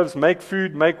your stoves, make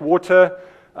food, make water,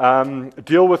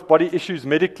 deal with body issues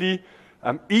medically,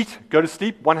 eat, go to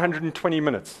sleep, 120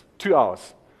 minutes, 2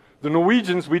 hours. The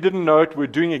Norwegians, we didn't know it, were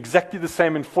doing exactly the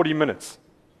same in 40 minutes.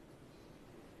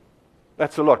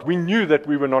 That's a lot. We knew that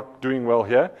we were not doing well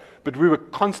here, but we were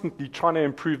constantly trying to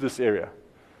improve this area.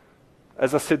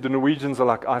 As I said, the Norwegians are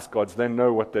like ice gods. They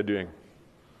know what they're doing.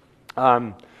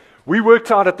 We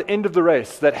worked out at the end of the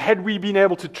race that had we been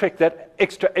able to trek that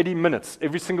extra 80 minutes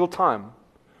every single time,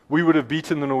 we would have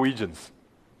beaten the Norwegians.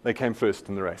 They came first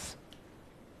in the race.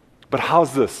 But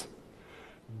how's this?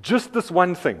 Just this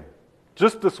one thing.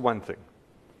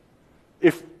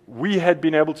 If we had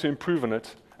been able to improve on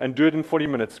it and do it in 40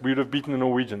 minutes, we would have beaten the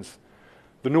Norwegians.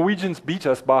 The Norwegians beat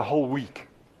us by a whole week.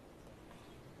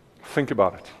 Think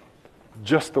about it.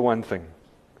 Just the one thing.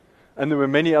 And there were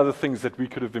many other things that we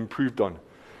could have improved on.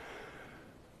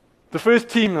 The first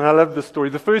team, and I love this story,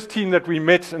 the first team that we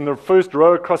met in the first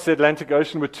row across the Atlantic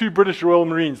Ocean were 2 British Royal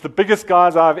Marines, the biggest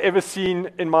guys I've ever seen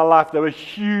in my life. They were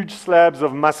huge slabs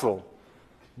of muscle.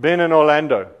 Ben and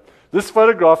Orlando. This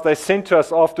photograph they sent to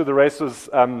us after the race was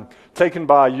taken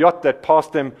by a yacht that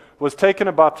passed them, was taken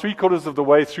about 3/4 of the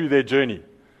way through their journey. And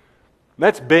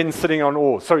that's Ben sitting on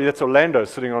oars. Sorry, that's Orlando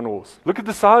sitting on oars. Look at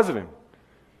the size of him.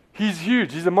 He's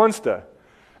huge. He's a monster.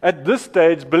 At this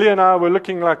stage, Billy and I were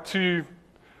looking like 2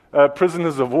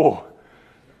 prisoners of war.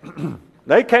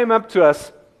 They came up to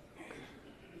us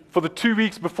for the 2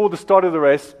 weeks before the start of the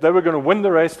race. They were going to win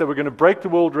the race. They were going to break the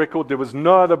world record. There was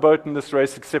no other boat in this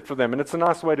race except for them. And it's a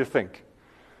nice way to think.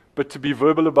 But to be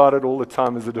verbal about it all the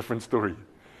time is a different story.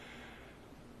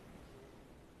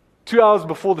 2 hours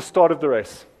before the start of the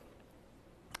race.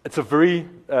 It's a very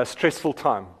stressful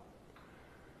time.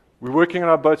 We're working on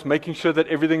our boats, making sure that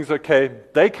everything's okay.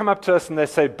 They come up to us and they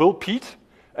say, Bill, Pete,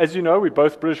 as you know, we're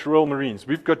both British Royal Marines.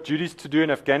 We've got duties to do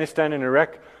in Afghanistan and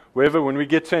Iraq. Wherever, when we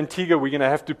get to Antigua, we're going to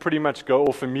have to pretty much go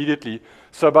off immediately.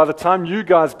 So by the time you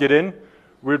guys get in,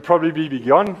 we'd probably be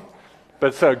gone.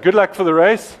 But so, good luck for the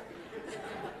race.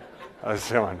 I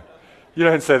said, you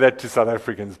don't say that to South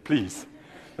Africans, please.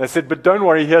 They said, but don't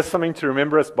worry, here's something to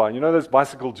remember us by. You know those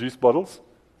bicycle juice bottles?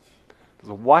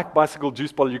 There's a white bicycle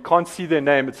juice bottle. You can't see their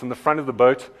name. It's in the front of the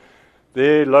boat.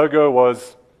 Their logo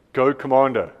was Go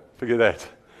Commando. Figure that.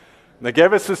 And they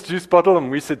gave us this juice bottle,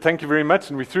 and we said, thank you very much,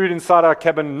 and we threw it inside our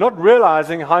cabin, not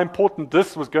realizing how important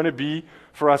this was going to be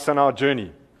for us on our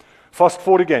journey. Fast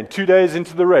forward again, 2 days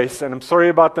into the race, and I'm sorry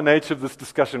about the nature of this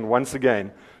discussion once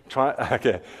again.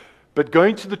 But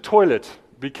going to the toilet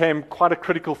became quite a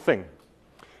critical thing.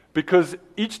 Because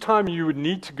each time you would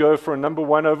need to go for a number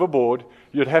one overboard,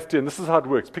 you'd have to, and this is how it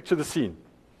works, picture the scene.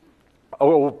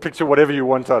 Or picture whatever you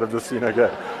want out of the scene,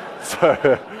 okay?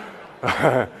 So,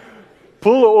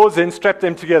 pull the oars in, strap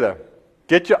them together.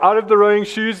 Get you out of the rowing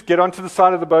shoes, get onto the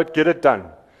side of the boat, get it done.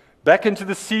 Back into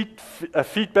the seat,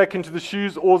 feet back into the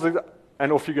shoes, oars,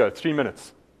 and off you go. 3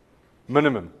 minutes,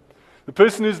 minimum. The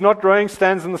person who's not rowing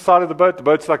stands on the side of the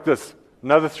boat's like this.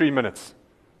 Another 3 minutes,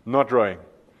 not rowing.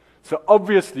 So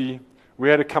obviously, we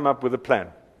had to come up with a plan.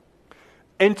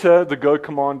 Enter the Go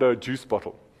Commando juice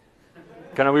bottle.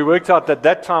 We worked out that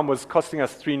that time was costing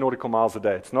us 3 nautical miles a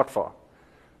day. It's not far.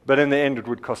 But in the end, it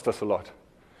would cost us a lot.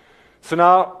 So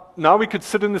now we could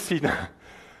sit in the seat.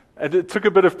 And it took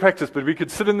a bit of practice, but we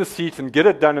could sit in the seat and get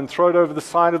it done and throw it over the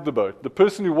side of the boat. The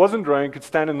person who wasn't rowing could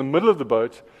stand in the middle of the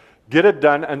boat, get it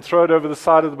done, and throw it over the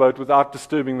side of the boat without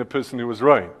disturbing the person who was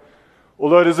rowing.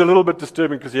 Although it is a little bit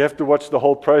disturbing because you have to watch the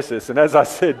whole process. And as I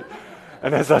said,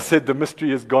 the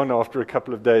mystery is gone after a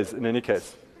couple of days in any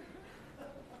case.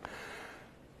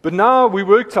 But now we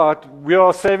worked out we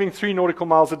are saving 3 nautical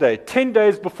miles a day. 10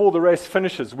 days before the race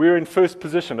finishes, we're in first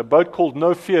position. A boat called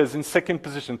No Fear is in second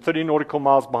position, 30 nautical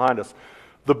miles behind us.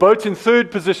 The boat in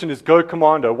third position is Go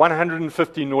Commando,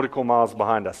 150 nautical miles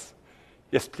behind us.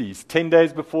 Yes, please. 10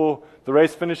 days before the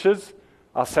race finishes,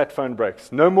 our sat phone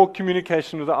breaks. No more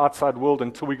communication with the outside world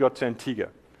until we got to Antigua.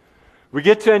 We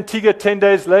get to Antigua 10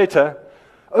 days later.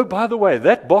 Oh, by the way,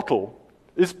 that bottle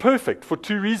is perfect for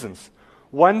 2 reasons.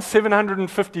 One,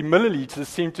 750 milliliters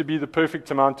seem to be the perfect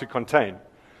amount to contain.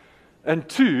 And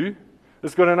 2,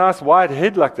 it's got a nice wide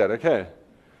head like that, okay?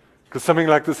 Because something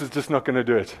like this is just not going to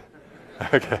do it.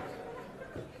 Okay.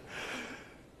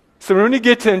 So when we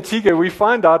get to Antigua, we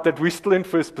find out that we're still in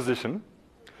first position.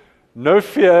 No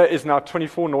Fear is now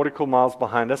 24 nautical miles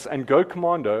behind us, and Go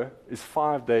Commando is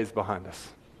 5 days behind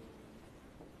us.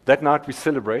 That night we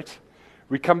celebrate.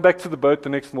 We come back to the boat the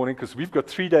next morning because we've got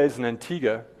 3 days in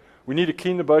Antigua. We need to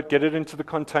clean the boat, get it into the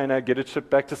container, get it shipped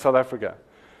back to South Africa.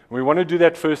 And we want to do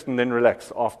that first and then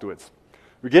relax afterwards.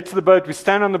 We get to the boat, we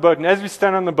stand on the boat, and as we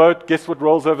stand on the boat, guess what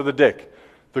rolls over the deck?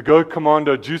 The Go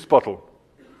Commando juice bottle.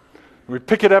 And we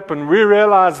pick it up and we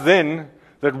realize then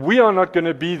that we are not going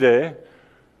to be there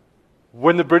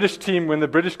when the British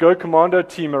Go Commando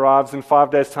team arrives in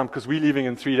 5 days' time because we're leaving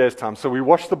in 3 days' time. So we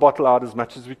wash the bottle out as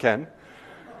much as we can.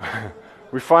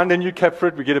 We find a new cap for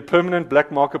it, we get a permanent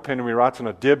black marker pen, and we write on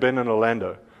it, Dear Ben and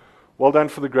Orlando, well done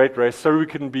for the great race. Sorry we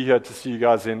couldn't be here to see you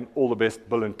guys in. All the best,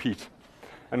 Bill and Pete.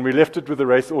 And we left it with the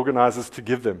race organizers to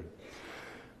give them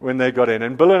when they got in.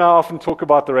 And Bill and I often talk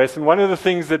about the race, and one of the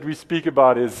things that we speak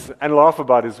about and laugh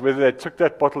about is whether they took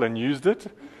that bottle and used it,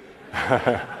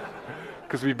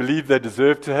 because we believe they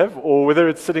deserve to have, or whether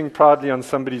it's sitting proudly on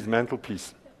somebody's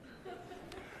mantelpiece.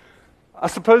 I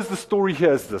suppose the story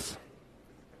here is this.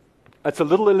 It's a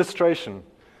little illustration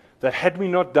that had we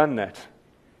not done that,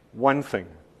 one thing,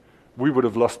 we would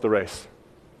have lost the race.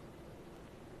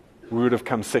 We would have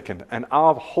come second. And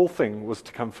our whole thing was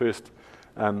to come first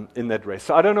in that race.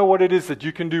 So I don't know what it is that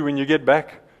you can do when you get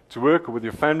back to work or with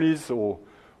your families or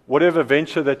whatever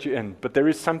venture that you're in, but there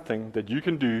is something that you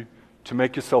can do to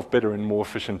make yourself better and more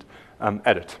efficient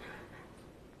at it.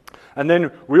 And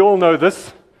then we all know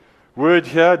this word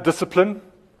here, discipline.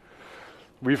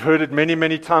 We've heard it many,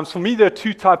 many times. For me, there are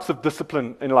 2 types of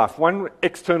discipline in life. One,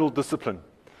 external discipline.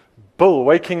 Bill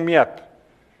waking me up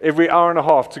every hour and a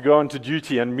half to go on to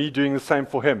duty and me doing the same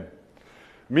for him.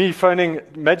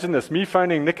 Imagine this, me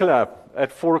phoning Nicola up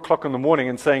at 4 o'clock in the morning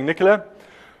and saying, Nicola,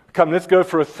 come, let's go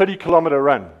for a 30-kilometer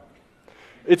run.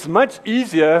 It's much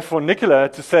easier for Nicola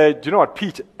to say, do you know what,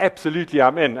 Pete, absolutely,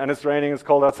 I'm in, and it's raining, it's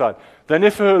cold outside, than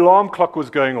if her alarm clock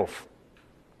was going off.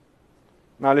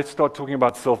 Now let's start talking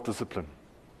about self-discipline.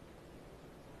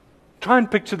 Try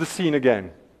and picture the scene again.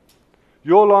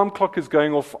 Your alarm clock is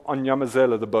going off on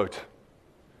Yamazela, the boat.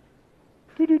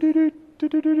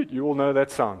 You all know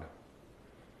that sound.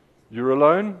 You're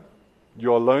alone.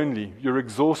 You are lonely. You're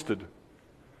exhausted.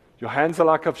 Your hands are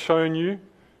like I've shown you.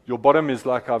 Your bottom is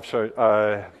like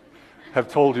I have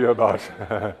told you about.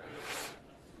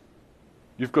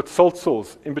 You've got salt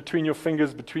sores in between your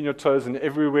fingers, between your toes, and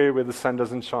everywhere where the sun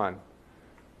doesn't shine.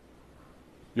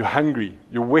 You're hungry.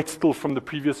 You're wet still from the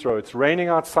previous row. It's raining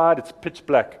outside. It's pitch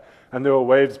black. And there are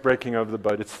waves breaking over the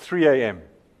boat. It's 3 a.m.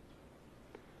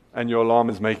 And your alarm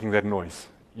is making that noise.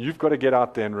 You've got to get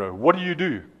out there and row. What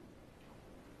do?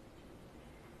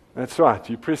 That's right.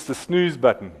 You press the snooze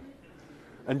button.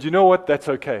 And you know what? That's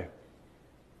okay.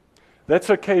 That's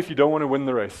okay if you don't want to win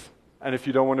the race. and if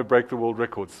you don't want to break the world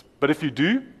records. But if you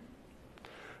do,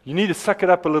 you need to suck it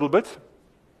up a little bit.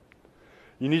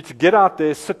 You need to get out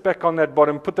there, sit back on that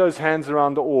bottom, put those hands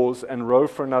around the oars, and row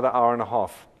for another hour and a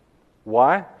half.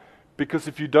 Why? Because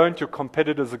if you don't, your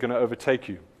competitors are going to overtake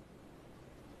you.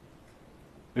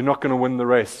 You're not going to win the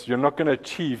race. You're not going to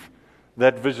achieve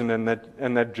that vision and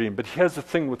that dream. But here's the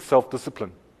thing with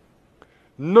self-discipline.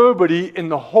 Nobody in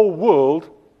the whole world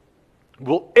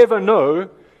will ever know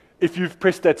if you've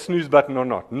pressed that snooze button or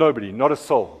not. Nobody, not a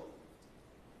soul.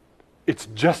 It's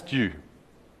just you.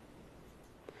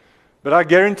 But I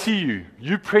guarantee you,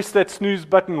 you press that snooze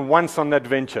button once on that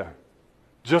venture,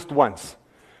 just once,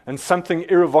 and something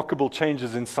irrevocable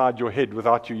changes inside your head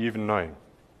without you even knowing.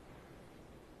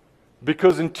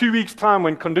 Because in 2 weeks' time,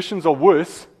 when conditions are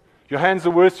worse, your hands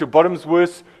are worse, your bottom's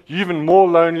worse, you're even more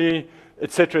lonely,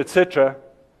 etc.,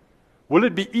 will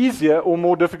it be easier or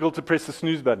more difficult to press the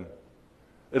snooze button?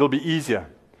 It'll be easier.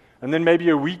 And then maybe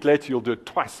a week later, you'll do it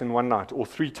twice in one night or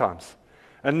 3 times.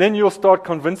 And then you'll start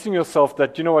convincing yourself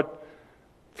that, you know what,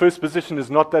 first position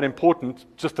is not that important,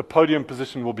 just a podium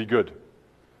position will be good.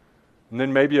 And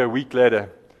then maybe a week later,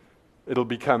 it'll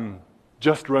become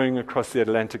just rowing across the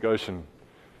Atlantic Ocean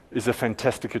is a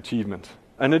fantastic achievement.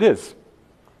 And it is.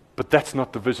 But that's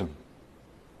not the vision.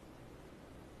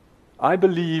 I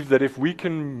believe that if we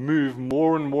can move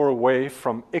more and more away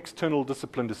from external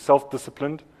discipline to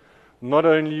self-disciplined, not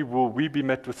only will we be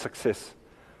met with success,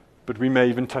 but we may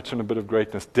even touch on a bit of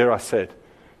greatness, dare I say it,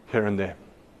 here and there.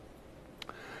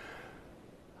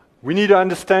 We need to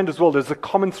understand as well, there's a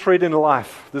common thread in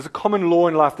life. There's a common law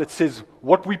in life that says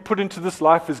what we put into this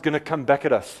life is going to come back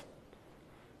at us,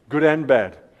 good and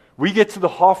bad. We get to the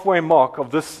halfway mark of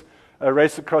this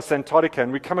race across Antarctica,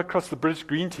 and we come across the British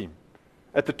Green Team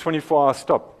at the 24-hour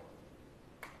stop.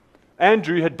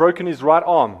 Andrew had broken his right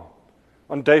arm.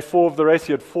 On day 4 of the race,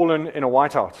 he had fallen in a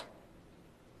whiteout.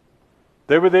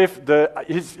 They were there,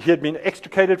 he had been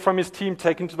extricated from his team,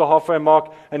 taken to the halfway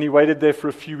mark, and he waited there for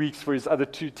a few weeks for his other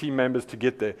 2 team members to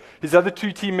get there. His other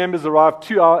 2 team members arrived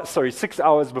 6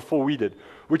 hours before we did,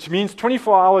 which means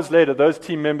 24 hours later, those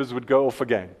team members would go off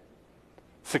again,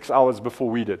 6 hours before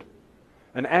we did.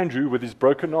 And Andrew, with his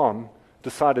broken arm,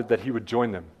 decided that he would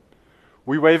join them.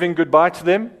 We're waving goodbye to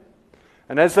them,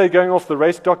 and as they're going off, the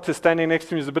race doctor standing next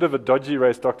to me is a bit of a dodgy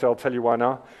race doctor, I'll tell you why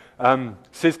now.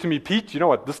 Says to me, Pete, you know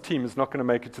what, this team is not going to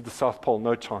make it to the South Pole,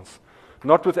 no chance.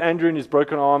 Not with Andrew and his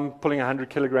broken arm pulling a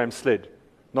 100-kilogram sled,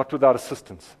 not without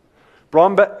assistance.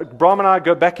 Brahm and I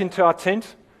go back into our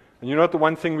tent, and you know what the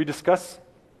one thing we discuss?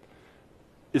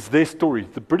 Is their story.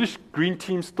 The British Green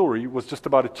Team story was just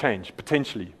about a change,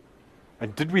 potentially.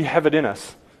 And did we have it in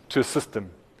us to assist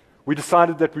them? We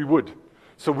decided that we would.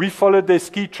 So we followed their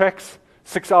ski tracks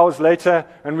 6 hours later,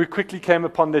 and we quickly came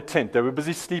upon their tent. They were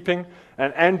busy sleeping,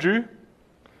 and Andrew,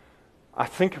 I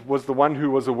think, was the one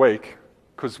who was awake,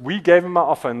 because we gave him our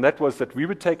offer, and that was that we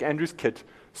would take Andrew's kit,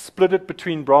 split it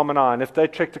between Brahm and I, and if they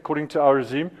trekked according to our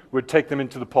regime, we'd take them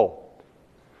into the pole.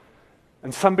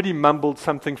 And somebody mumbled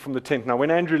something from the tent. Now,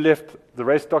 when Andrew left, the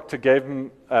race doctor gave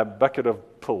him a bucket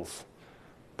of pills,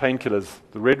 painkillers,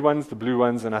 the red ones, the blue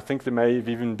ones, and I think there may have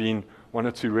even been 1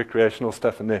 or 2 recreational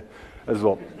stuff in there as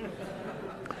well.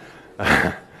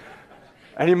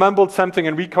 And he mumbled something,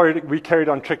 and we carried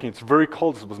on trekking. It's very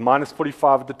cold. It was minus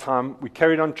 45 at the time. We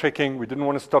carried on trekking. We didn't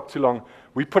want to stop too long.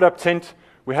 We put up tent.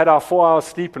 We had our 4 hours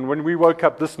sleep, and when we woke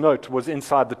up, this note was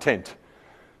inside the tent,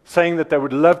 saying that they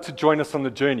would love to join us on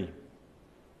the journey,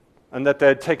 and that they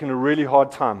had taken a really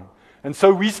hard time. And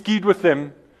so we skied with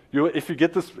them. If you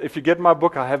get my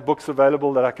book, I have books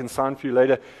available that I can sign for you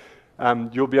later.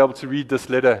 You'll be able to read this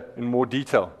letter in more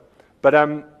detail. But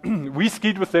we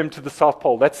skied with them to the South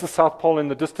Pole. That's the South Pole in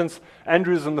the distance.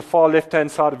 Andrew's on the far left-hand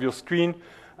side of your screen.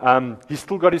 He's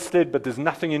still got his sled, but there's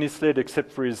nothing in his sled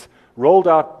except for his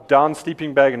rolled-out down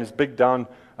sleeping bag and his big down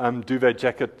duvet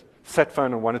jacket, sat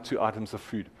phone, and 1 or 2 items of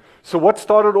food. So what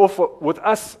started off with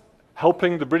us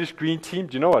helping the British Green Team,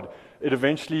 do you know what? It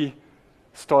eventually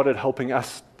started helping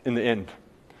us in the end.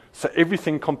 So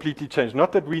everything completely changed.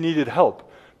 Not that we needed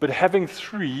help, but having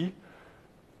 3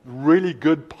 really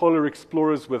good polar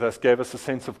explorers with us gave us a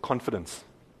sense of confidence.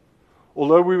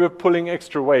 Although we were pulling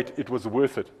extra weight, it was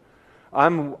worth it.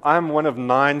 I'm one of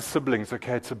 9 siblings.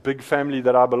 Okay, it's a big family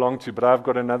that I belong to, but I've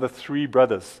got another 3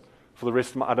 brothers for the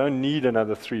rest of I don't need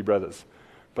another 3 brothers,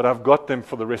 but I've got them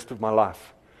for the rest of my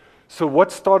life. So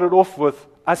what started off with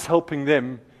us helping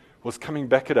them was coming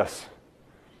back at us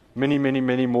many, many,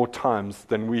 many more times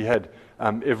than we had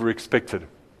ever expected.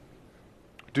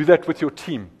 Do that with your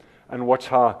team and watch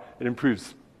how it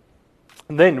improves.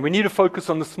 And then we need to focus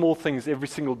on the small things every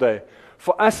single day.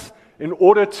 For us, in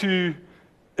order to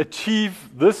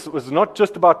achieve this was not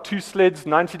just about 2 sleds,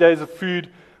 90 days of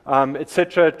food,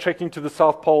 etc., trekking to the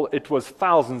South Pole. It was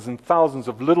thousands and thousands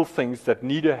of little things that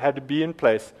had to be in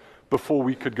place before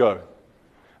we could go.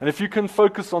 And if you can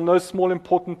focus on those small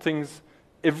important things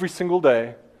every single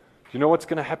day, you know what's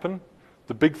going to happen?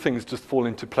 The big things just fall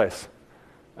into place.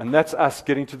 And that's us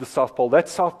getting to the South Pole. That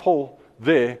South Pole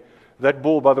there, that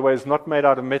ball, by the way, is not made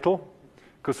out of metal,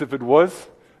 because if it was,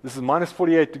 this is minus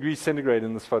 48 degrees centigrade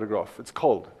in this photograph. It's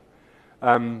cold.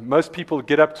 Most people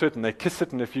get up to it and they kiss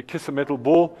it, and if you kiss a metal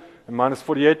ball at minus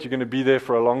 48, you're going to be there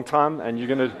for a long time, and you're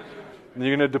going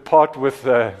to depart with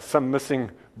some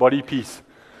missing body piece.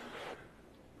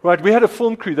 Right, we had a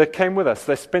film crew that came with us.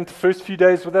 They spent the first few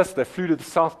days with us. They flew to the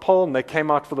South Pole, and they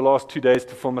came out for the last 2 days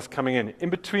to film us coming in.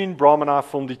 In between, Brahm and I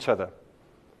filmed each other.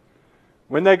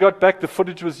 When they got back, the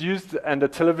footage was used, and a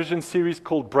television series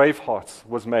called Bravehearts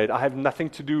was made. I have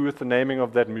nothing to do with the naming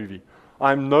of that movie.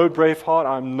 I'm no Braveheart.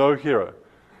 I'm no hero.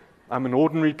 I'm an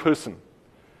ordinary person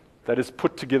that has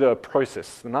put together a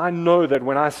process. And I know that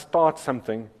when I start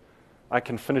something, I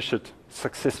can finish it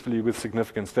successfully with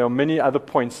significance. There are many other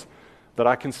points that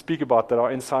I can speak about that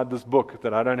are inside this book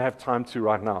that I don't have time to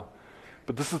right now.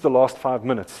 But this is the last 5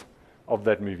 minutes of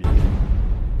that movie.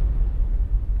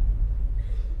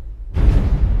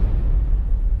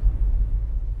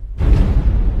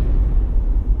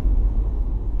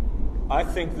 I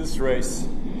think this race,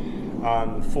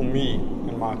 for me,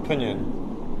 in my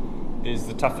opinion, is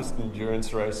the toughest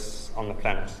endurance race on the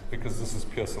planet, because this is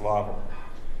pure survival.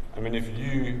 I mean, if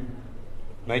you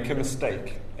make a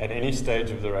mistake at any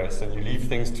stage of the race and you leave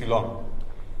things too long,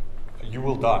 you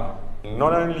will die.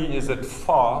 Not only is it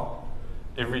far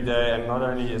every day, and not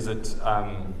only is it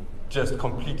just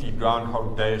completely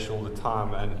Groundhog Day-ish all the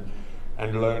time,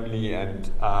 and lonely and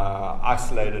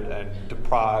isolated and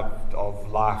deprived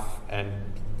of life and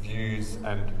views,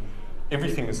 and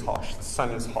everything is harsh. The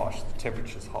sun is harsh, the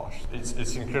temperature is harsh.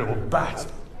 It's incredible.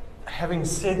 But having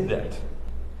said that,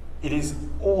 it is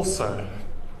also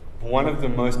one of the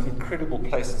most incredible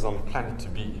places on the planet to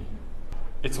be.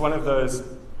 It's one of those,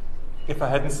 if I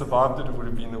hadn't survived it, it would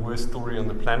have been the worst story on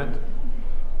the planet.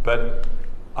 But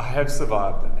I have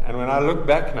survived it. And when I look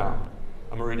back now,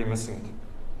 I'm already missing it.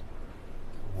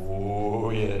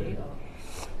 Oh, yeah.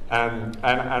 And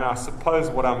I suppose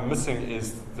what I'm missing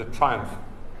is the triumph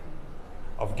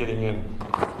of getting in.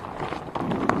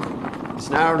 It's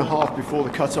an hour and a half before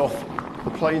the cut-off. The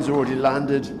plane's already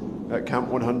landed at Camp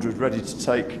 100, ready to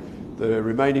take the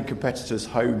remaining competitors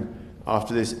home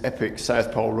after this epic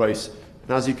South Pole race.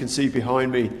 And as you can see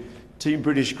behind me, Team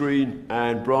British Green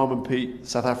and Brahm and Pete,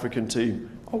 South African team,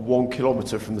 are 1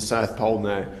 kilometre from the South Pole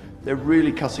now. They're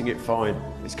really cutting it fine.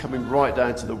 It's coming right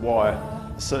down to the wire.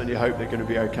 I certainly hope they're going to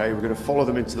be okay. We're going to follow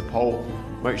them into the pole,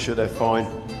 make sure they're fine,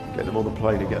 get them on the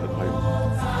plane and get them home.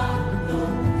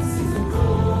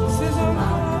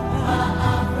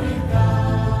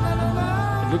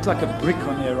 It looked like a brick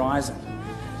on the horizon.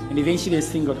 And eventually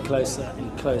this thing got closer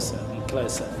and closer and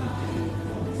closer.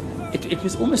 It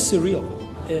was almost surreal.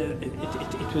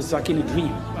 It was like in a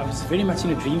dream. I was very much in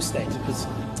a dream state. It was,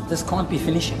 this can't be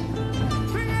finishing.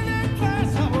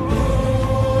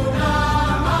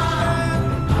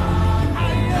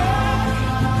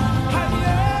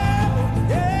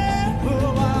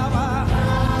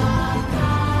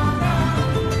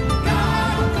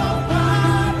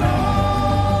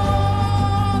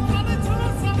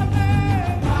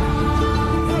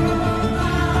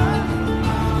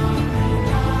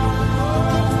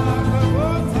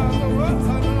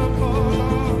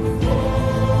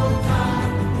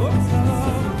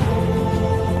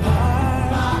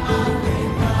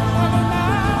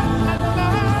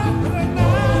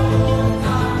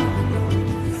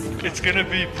 It's going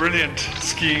to be brilliant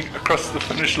skiing across the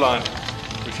finish line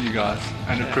with you guys,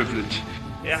 and a privilege.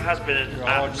 It has been an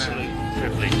absolute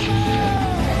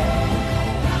privilege.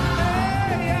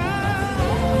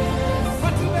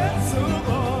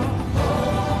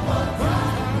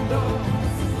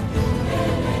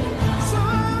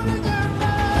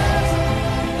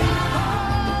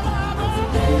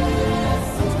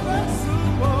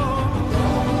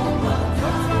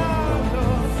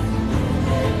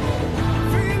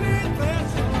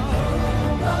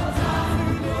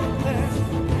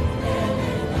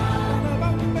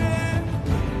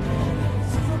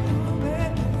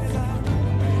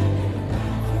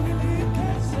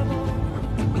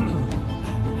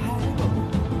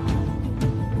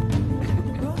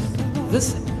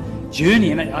 This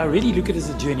journey, and I really look at it as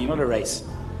a journey, not a race,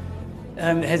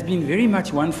 has been very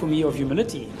much one for me of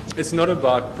humility. It's not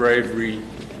about bravery,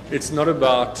 it's not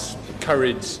about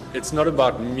courage, it's not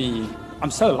about me. I'm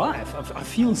so alive. I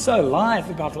feel so alive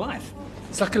about life.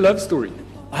 It's like a love story.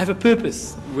 I have a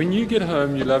purpose. When you get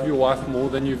home, you love your wife more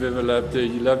than you've ever loved her.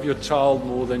 You love your child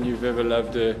more than you've ever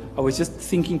loved her. I was just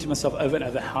thinking to myself over and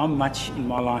over, how much in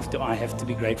my life do I have to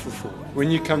be grateful for?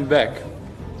 When you come back,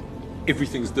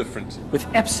 everything's different. With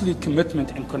absolute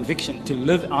commitment and conviction to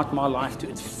live out my life to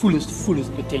its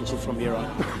fullest potential from here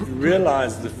on. You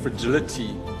realize the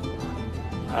fragility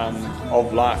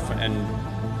of life, and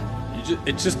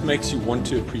it just makes you want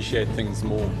to appreciate things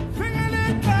more.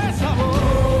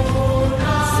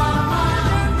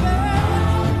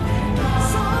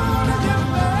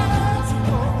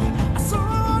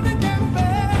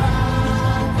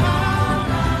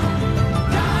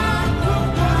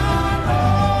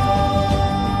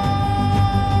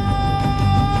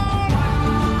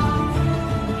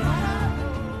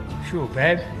 Sure,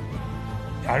 babe.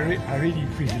 I really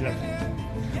appreciate it.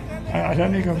 I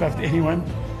don't think I've loved anyone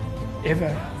ever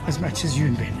as much as you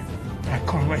and Ben. I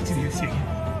can't wait to be with you again.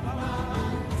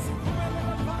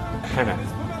 Hannah,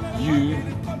 you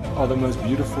are the most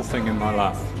beautiful thing in my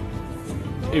life.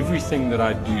 Everything that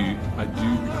I do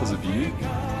because of you.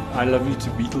 I love you to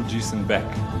Beetlejuice and back.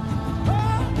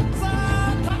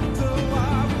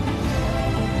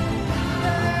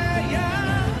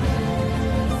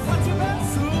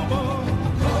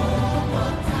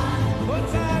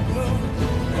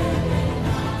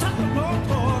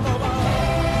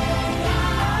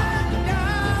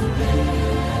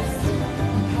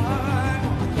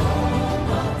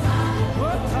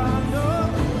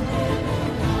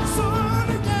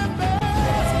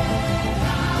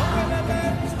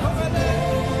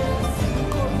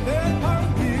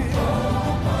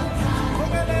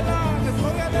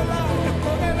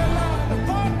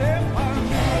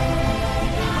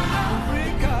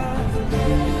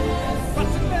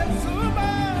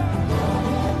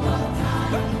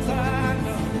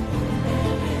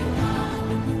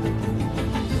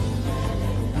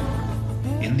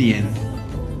 In the end,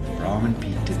 Bram and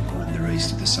Pete didn't win the race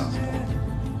to the South Pole.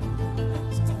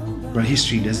 But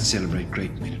history doesn't celebrate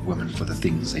great men and women for the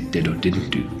things they did or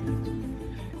didn't do.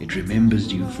 It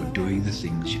remembers you for doing the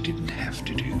things you didn't have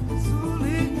to do.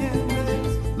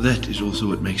 That is also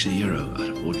what makes a hero out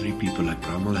of ordinary people like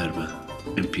Bram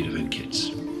and Peter van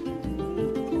Kets.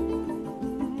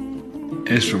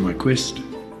 As for my quest,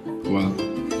 well,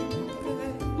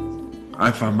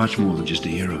 I found much more than just a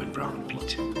hero in Bram and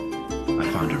Pete. I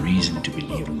found a reason to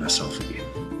believe in myself again.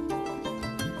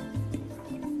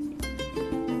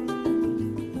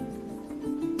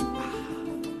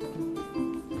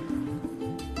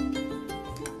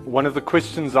 One of the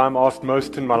questions I'm asked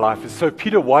most in my life is, so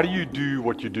Peter, why do you do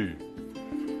what you do?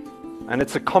 And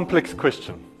it's a complex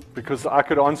question because I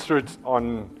could answer it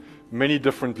on many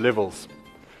different levels.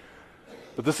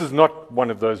 But this is not one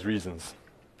of those reasons.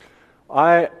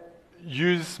 I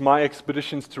use my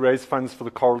expeditions to raise funds for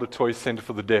the Coral de Toy Centre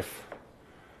for the Deaf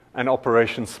and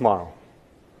Operation Smile.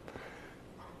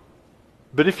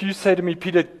 But if you say to me,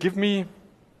 Peter, give me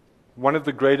one of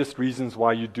the greatest reasons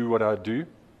why you do what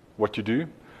you do,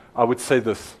 I would say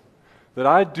this, that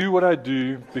I do what I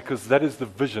do because that is the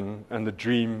vision and the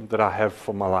dream that I have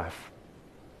for my life.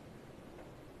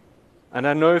 And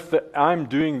I know if I'm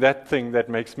doing that thing that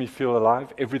makes me feel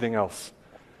alive, everything else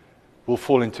will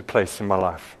fall into place in my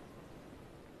life.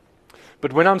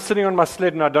 But when I'm sitting on my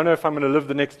sled and I don't know if I'm going to live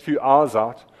the next few hours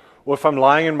out, or if I'm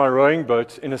lying in my rowing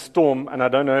boat in a storm and I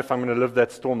don't know if I'm going to live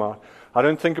that storm out, I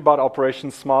don't think about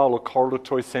Operation Smile or Coral de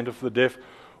Toy Centre for the Deaf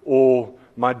or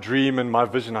my dream and my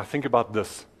vision. I think about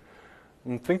this.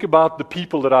 And think about the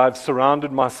people that I've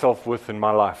surrounded myself with in my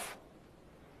life.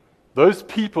 Those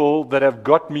people that have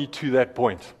got me to that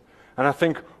point. And I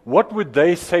think, what would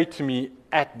they say to me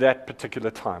at that particular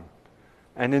time?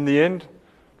 And in the end,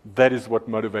 that is what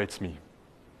motivates me.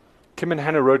 Kim and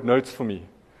Hannah wrote notes for me.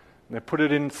 And they put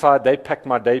it inside, they packed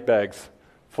my day bags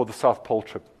for the South Pole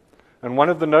trip. And one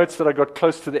of the notes that I got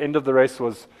close to the end of the race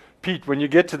was, Pete, when you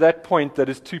get to that point that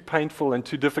is too painful and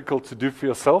too difficult to do for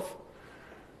yourself,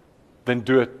 then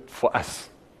do it for us.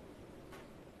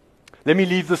 Let me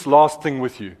leave this last thing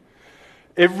with you.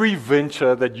 Every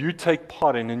venture that you take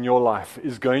part in your life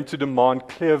is going to demand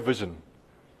clear vision,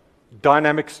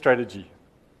 dynamic strategy,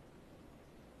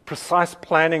 precise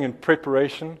planning and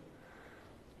preparation,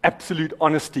 absolute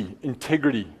honesty,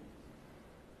 integrity,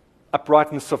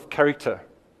 uprightness of character,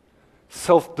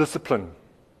 self-discipline,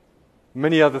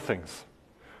 many other things.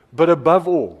 But above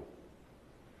all,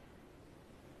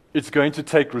 it's going to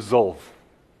take resolve.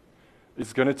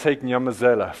 It's going to take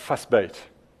nyamazela, fasbait.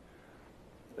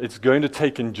 It's going to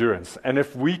take endurance. And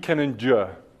if we can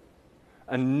endure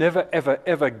and never, ever,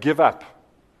 ever give up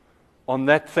on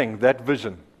that thing, that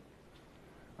vision,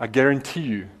 I guarantee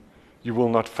you, you will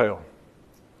not fail.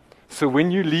 So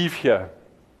when you leave here,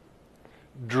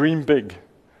 dream big.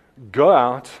 Go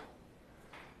out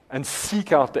and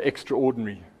seek out the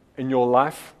extraordinary in your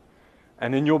life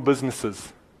and in your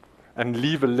businesses and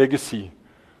leave a legacy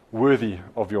worthy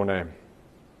of your name.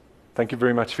 Thank you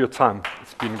very much for your time.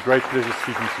 It's been a great pleasure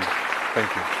speaking to you.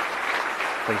 Thank you.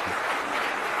 Thank you.